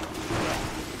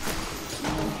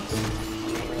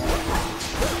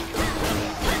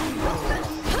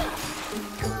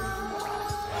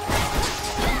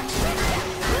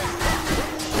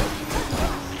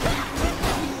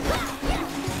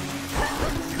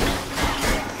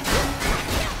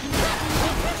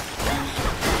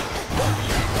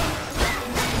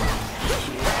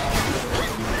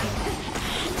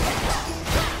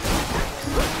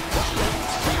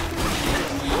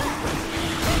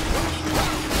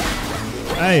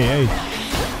 Hey, hey.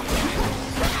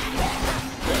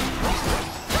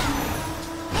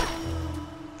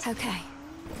 Okay.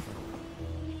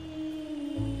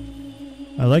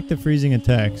 I like the freezing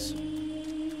attacks.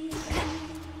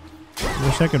 I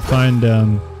wish I could find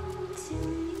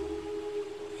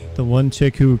the one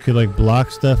chick who could like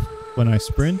block stuff when I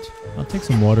sprint. I'll take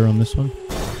some water on this one.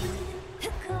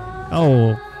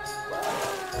 Oh.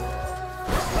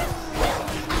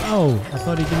 Oh, I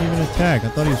thought he didn't even attack. I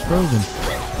thought he was frozen.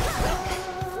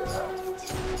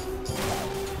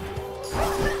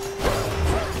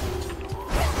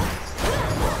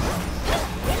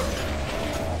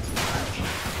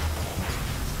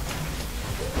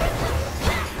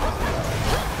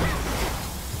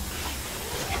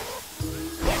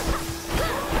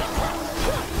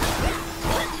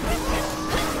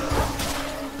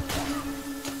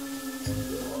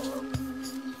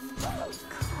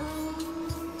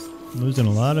 Losing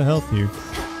a lot of health here.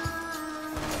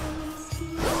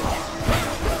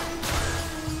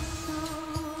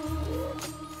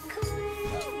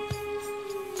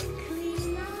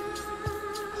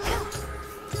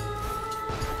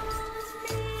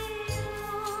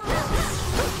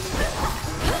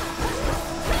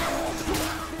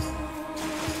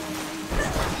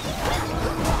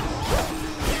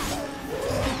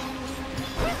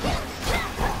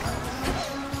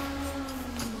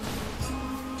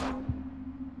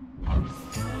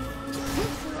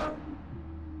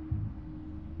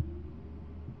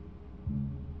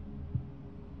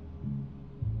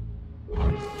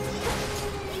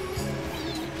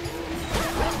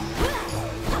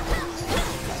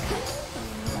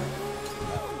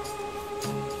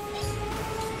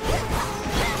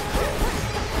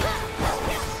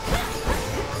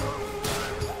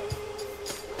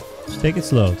 Take it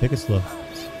slow, take it slow.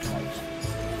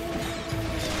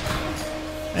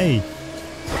 Hey.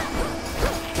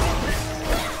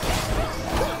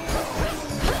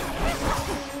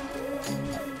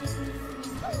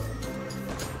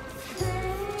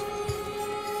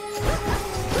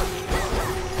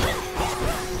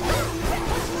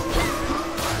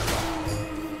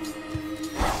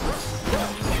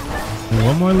 And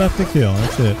one more left to kill,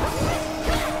 that's it.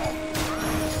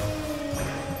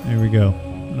 There we go.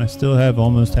 And I still have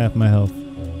almost half my health.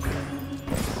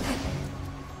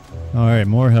 Alright,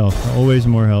 more health. Always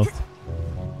more health.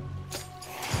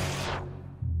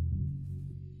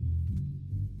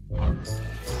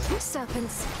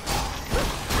 Serpents.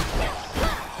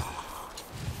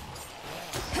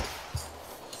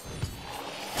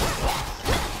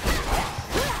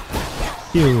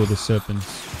 Deal with the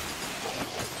serpents.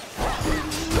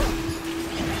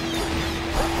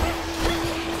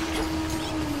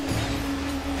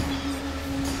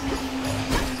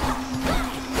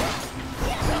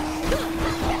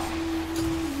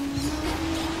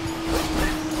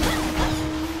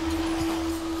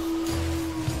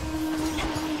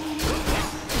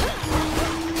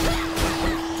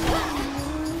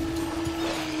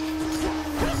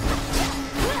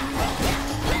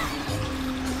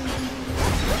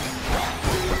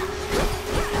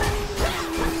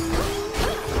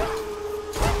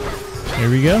 Here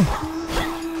we go.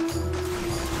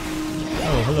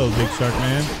 Oh, hello, big shark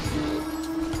man.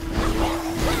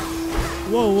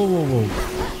 Whoa, whoa, whoa, whoa.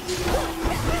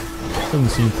 Doesn't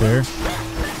seem fair.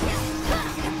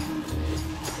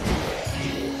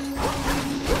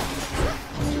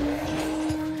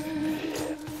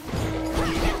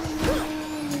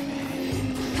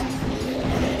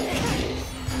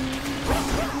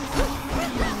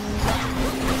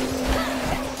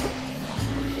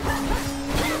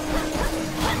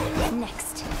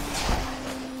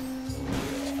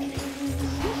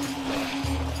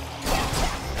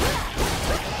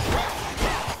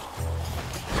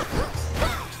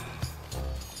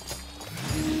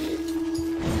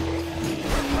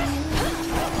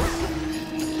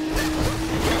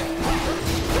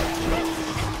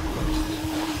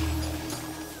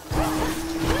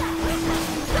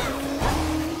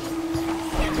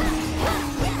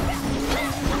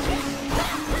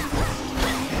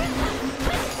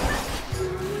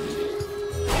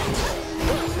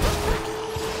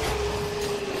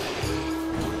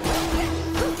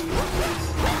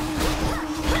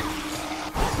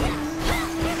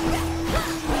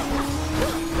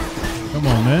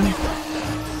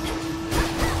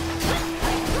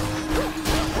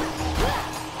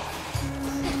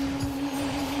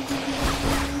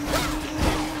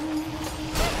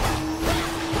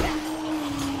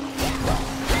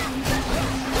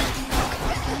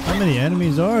 many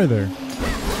enemies are there?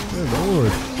 Good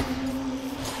lord.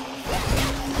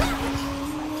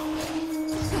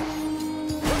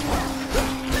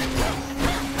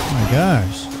 Oh my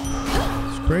gosh.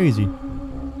 It's crazy.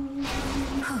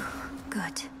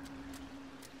 Good.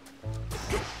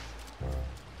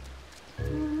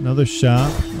 Another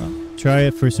shop. Try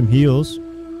it for some heals.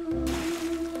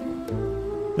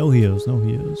 No heals, no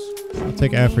heals. I'll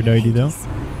take Aphrodite though.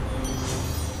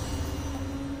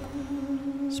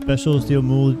 Specials deal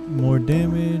more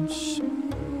damage.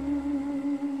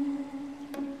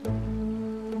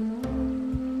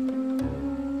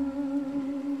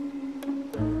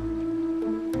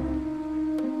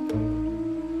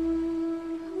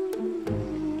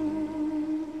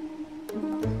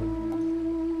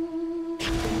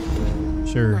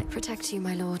 Sure. Might protect you,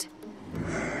 my lord.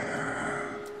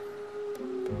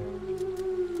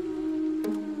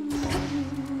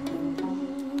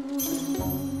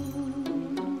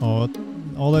 Oh,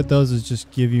 all that does is just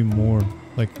give you more,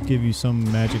 like give you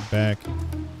some magic back.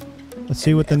 Let's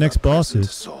see what the next boss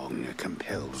is. Song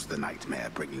compels the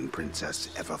nightmare, bringing Princess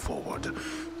ever forward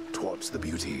towards the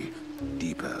beauty,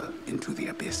 deeper into the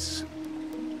abyss.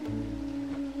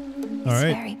 All right.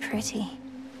 It's very pretty.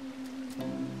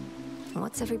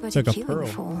 What's everybody It's like a queuing pearl.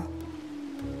 for?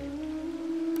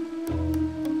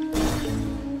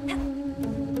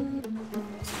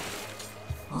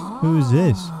 Who's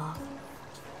this?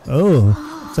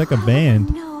 Oh, it's like a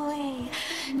band. No way.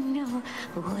 No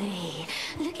way.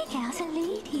 Looking out a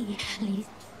lady.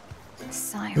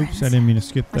 Sirens. Oops, I didn't mean to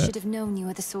skip I that. should have known you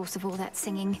were the source of all that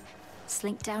singing.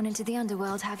 Slinked down into the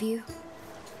underworld, have you?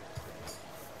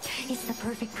 It's the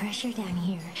perfect pressure down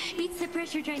here. Beats the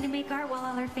pressure trying to make art while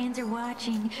all our fans are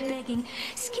watching, begging,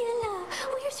 Skilla,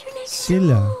 where's your next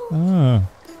Scylla. Ah.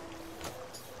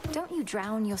 Don't you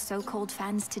drown your so-called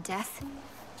fans to death?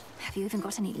 Have you even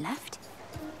got any left?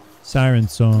 Siren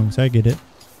songs, I get it.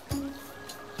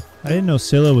 I didn't know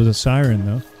Scylla was a siren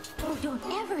though. Oh, don't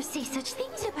ever say such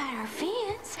things about our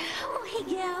fans. Oh, hey,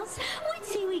 gals, what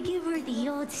say we give her the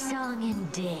old song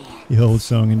and dance? The old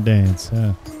song and dance.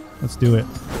 Let's do it.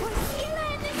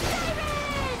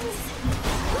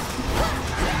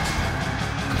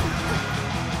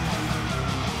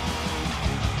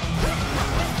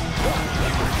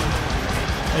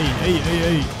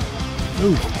 Hey.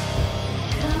 Move.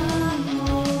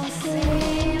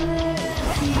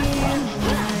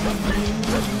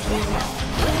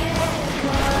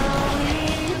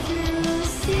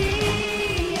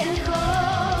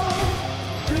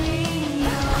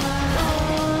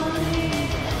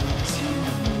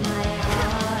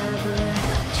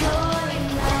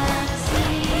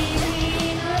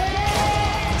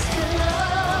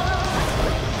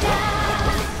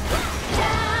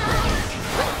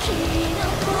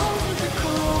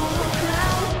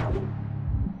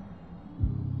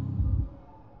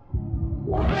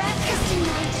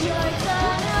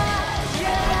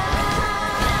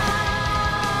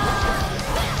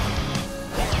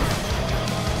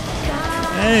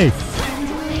 Hey!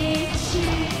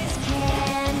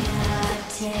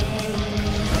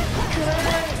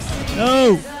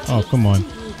 No! Oh, come on.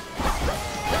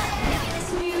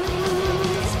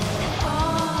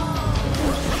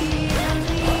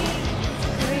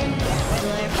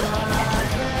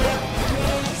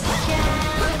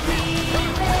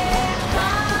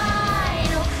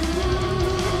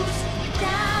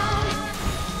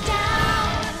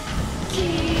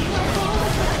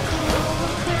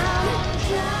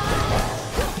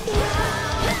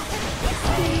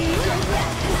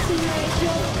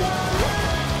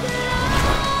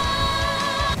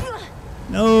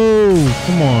 No!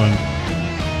 Come on.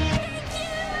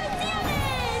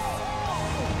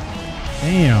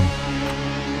 Damn.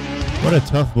 What a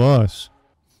tough boss.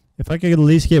 If I could at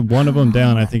least get one of them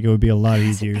down, I think it would be a lot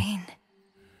easier.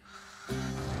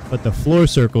 But the floor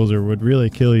circles would really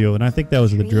kill you, and I think that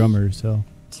was the drummer, so.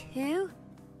 2,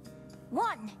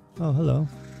 1. Oh, hello.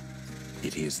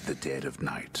 It is the dead of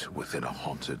night within a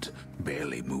haunted,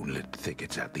 barely moonlit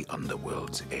thicket at the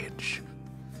underworld's edge.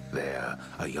 There,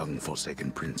 a young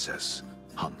forsaken princess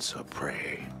hunts her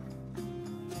prey.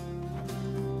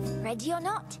 Ready or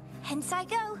not, hence I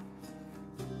go.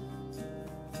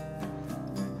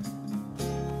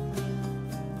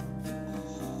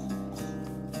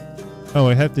 Oh,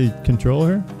 I have to control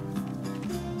her?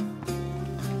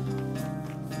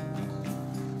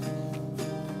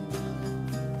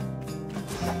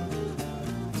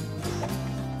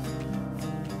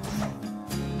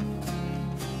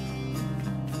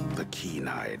 The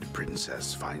keen-eyed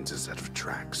princess finds a set of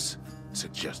tracks,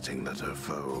 suggesting that her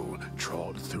foe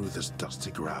trod through this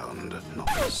dusty ground.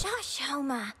 Shush,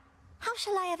 Homer. How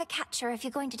shall I ever catch her if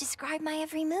you're going to describe my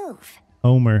every move?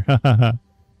 Homer,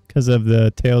 because of the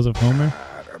Tales of Homer.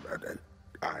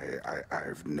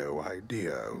 I've no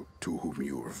idea to whom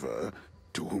you refer,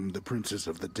 to whom the Princess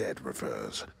of the Dead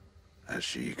refers, as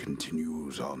she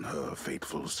continues on her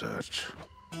fateful search.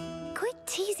 Quit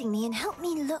teasing me and help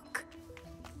me look.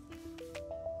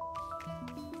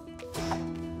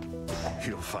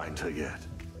 You'll find her yet.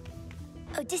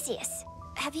 Odysseus,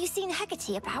 have you seen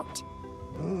Hecate about?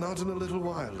 Not in a little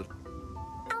while.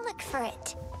 I'll look for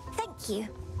it. Thank you.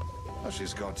 Well,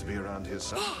 she's got to be around here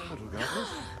somewhere, little goddess.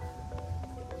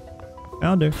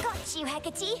 Found her. Got you,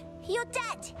 Hecate. You're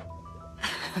dead.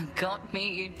 Got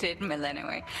me, you did,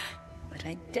 Millenary. But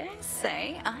I dare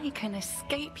say I can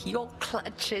escape your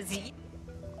clutches.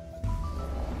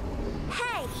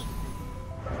 Hey!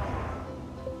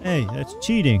 Hey, that's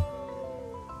cheating.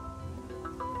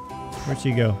 Where'd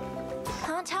she go?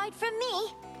 Can't hide from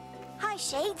me. Hi,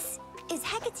 Shades. Is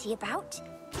Hecate about?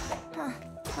 Huh.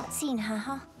 Not seen her,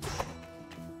 huh?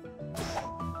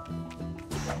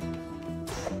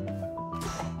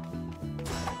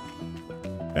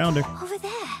 Found her. Over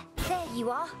there. There you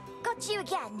are. Got you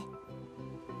again.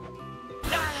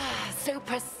 Ah, so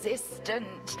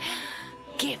persistent.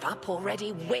 Give up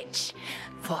already, witch.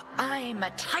 For I'm a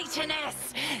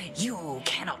Titaness. You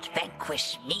cannot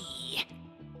vanquish me.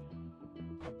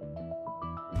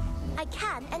 I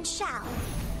can and shall.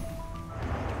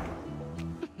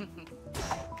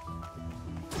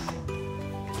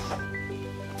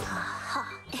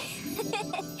 Aha.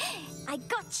 I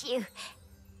got you.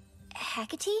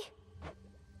 Hecate?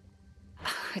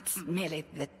 It's merely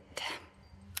that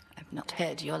I've not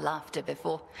heard your laughter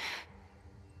before.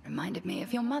 Reminded me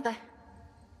of your mother.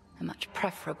 A much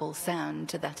preferable sound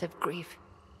to that of grief.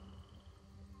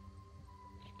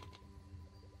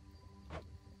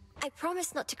 I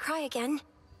promise not to cry again.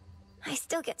 I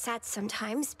still get sad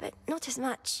sometimes, but not as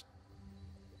much.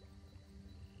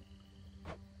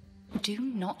 Do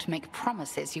not make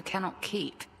promises you cannot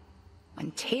keep.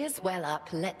 When tears well up,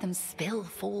 let them spill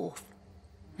forth.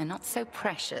 They're not so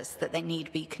precious that they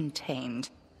need be contained.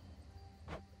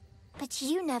 But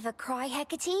you never cry,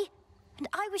 Hecate. And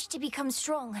I wish to become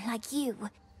strong like you,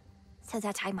 so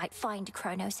that I might find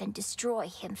Kronos and destroy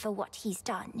him for what he's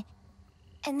done.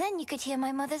 And then you could hear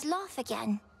my mother's laugh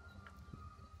again.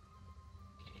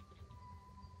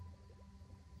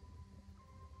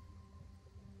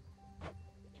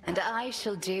 And I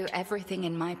shall do everything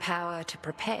in my power to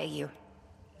prepare you,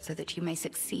 so that you may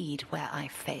succeed where I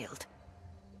failed.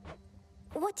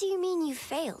 What do you mean you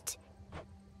failed?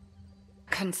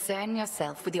 Concern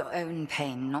yourself with your own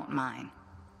pain, not mine.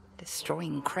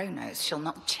 Destroying Kronos shall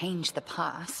not change the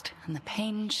past, and the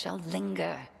pain shall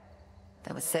linger,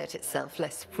 though assert itself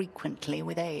less frequently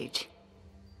with age.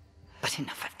 But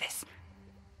enough of this.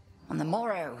 On the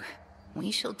morrow,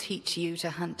 we shall teach you to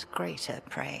hunt greater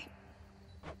prey.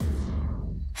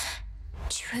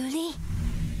 Truly?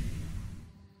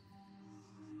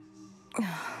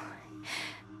 Oh,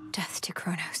 death to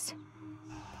Kronos.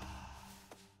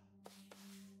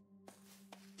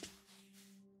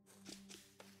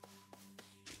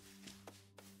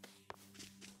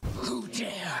 Who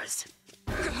dares?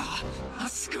 A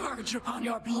scourge upon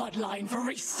your bloodline for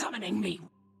resummoning me.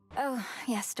 Oh,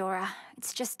 yes, Dora.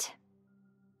 It's just...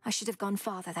 I should have gone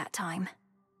farther that time.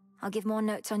 I'll give more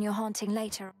notes on your haunting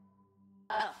later.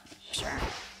 Oh, sure.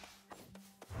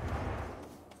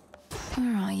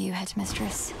 Where are you,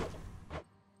 Headmistress?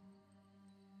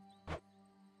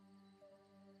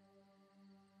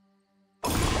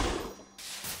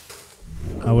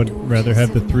 I would rather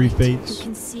have the 3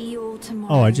 fates.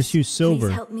 Oh, I just used silver.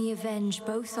 Please help me avenge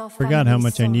both our Forgot how family's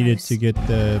much I needed to sorrows. get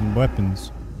the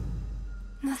weapons.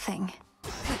 Nothing.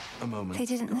 A moment. They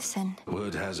didn't listen.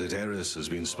 Word has it Eris has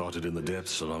been spotted in the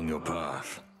depths along your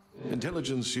path.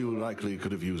 Intelligence you likely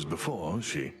could have used before.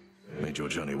 She made your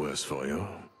journey worse for you.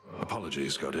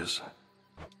 Apologies, Goddess.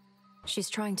 She's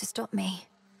trying to stop me,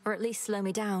 or at least slow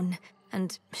me down,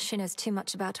 and she knows too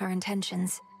much about our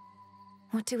intentions.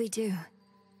 What do we do?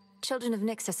 Children of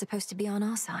Nyx are supposed to be on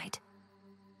our side.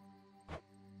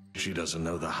 She doesn't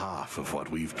know the half of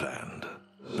what we've planned.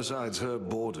 Besides, her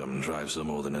boredom drives her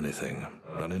more than anything.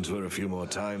 Run into her a few more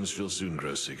times, she'll soon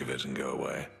grow sick of it and go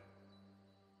away.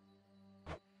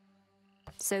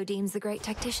 So deems the great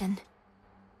tactician.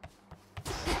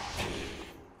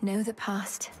 Know the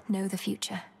past, know the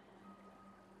future.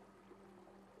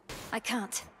 I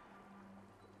can't.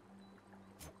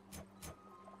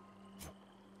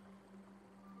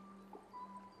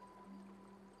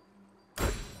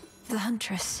 The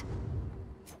Huntress.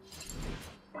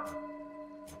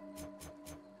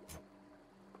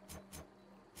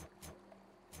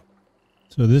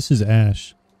 So this is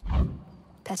Ash.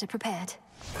 Better prepared.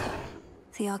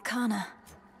 The Arcana.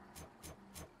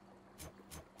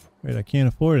 Wait, I can't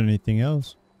afford anything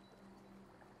else.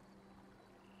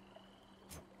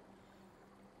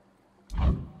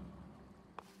 Yeah,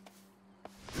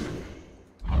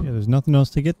 there's nothing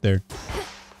else to get there.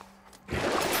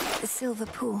 The silver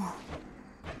pool.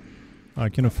 I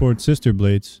can afford Sister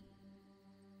Blades.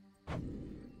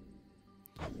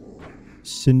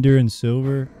 Cinder and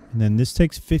silver. And then this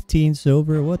takes 15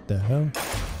 silver. What the hell?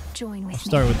 Join with I'll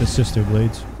start with the Sister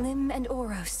Blades. Lim and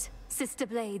Oros. Sister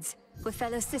Blades. We're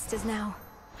fellow sisters now.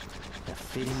 The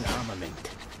fitting armament.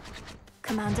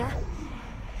 Commander?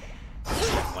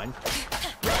 One.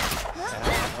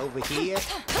 Over here.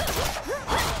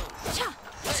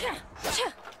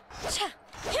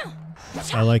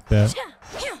 I like that.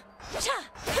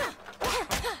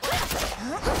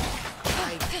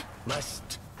 I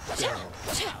must go.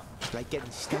 It's like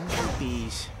getting stung by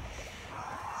bees.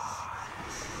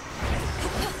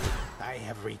 I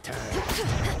have returned.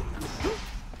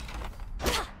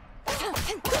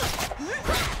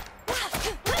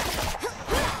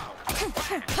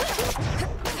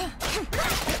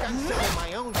 I'm selling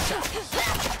my own size.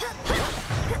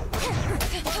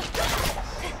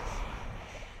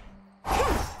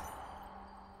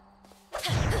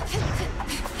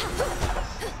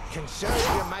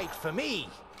 Conserve your might for me.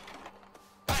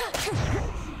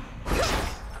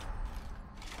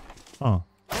 Oh.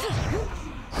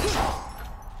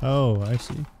 Oh, I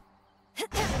see.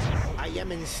 I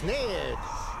am ensnared.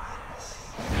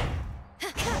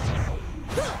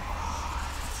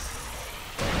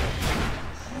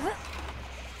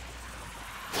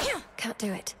 Can't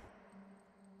do it.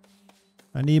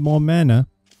 I need more mana.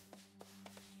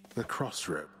 The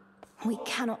crossrope. We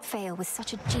cannot fail with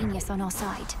such a genius on our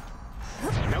side.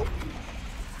 Nope.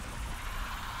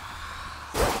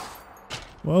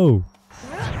 Whoa.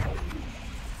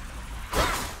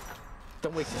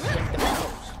 Don't waste your strength on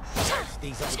those.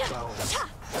 These old bones.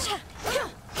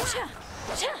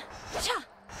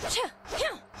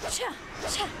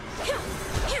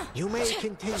 You may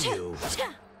continue.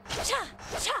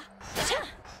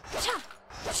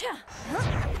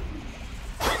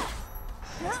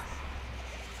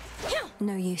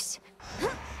 No use.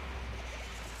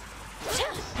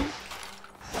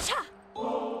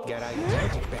 Get out your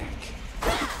magic back.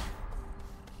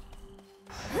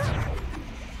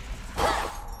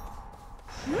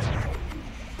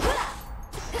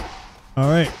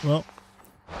 Alright, well,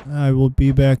 I will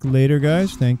be back later,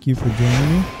 guys. Thank you for joining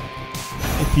me.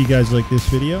 If you guys like this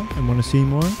video and want to see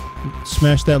more,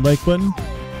 smash that like button,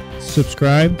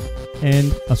 subscribe,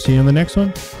 and I'll see you on the next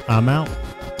one. I'm out.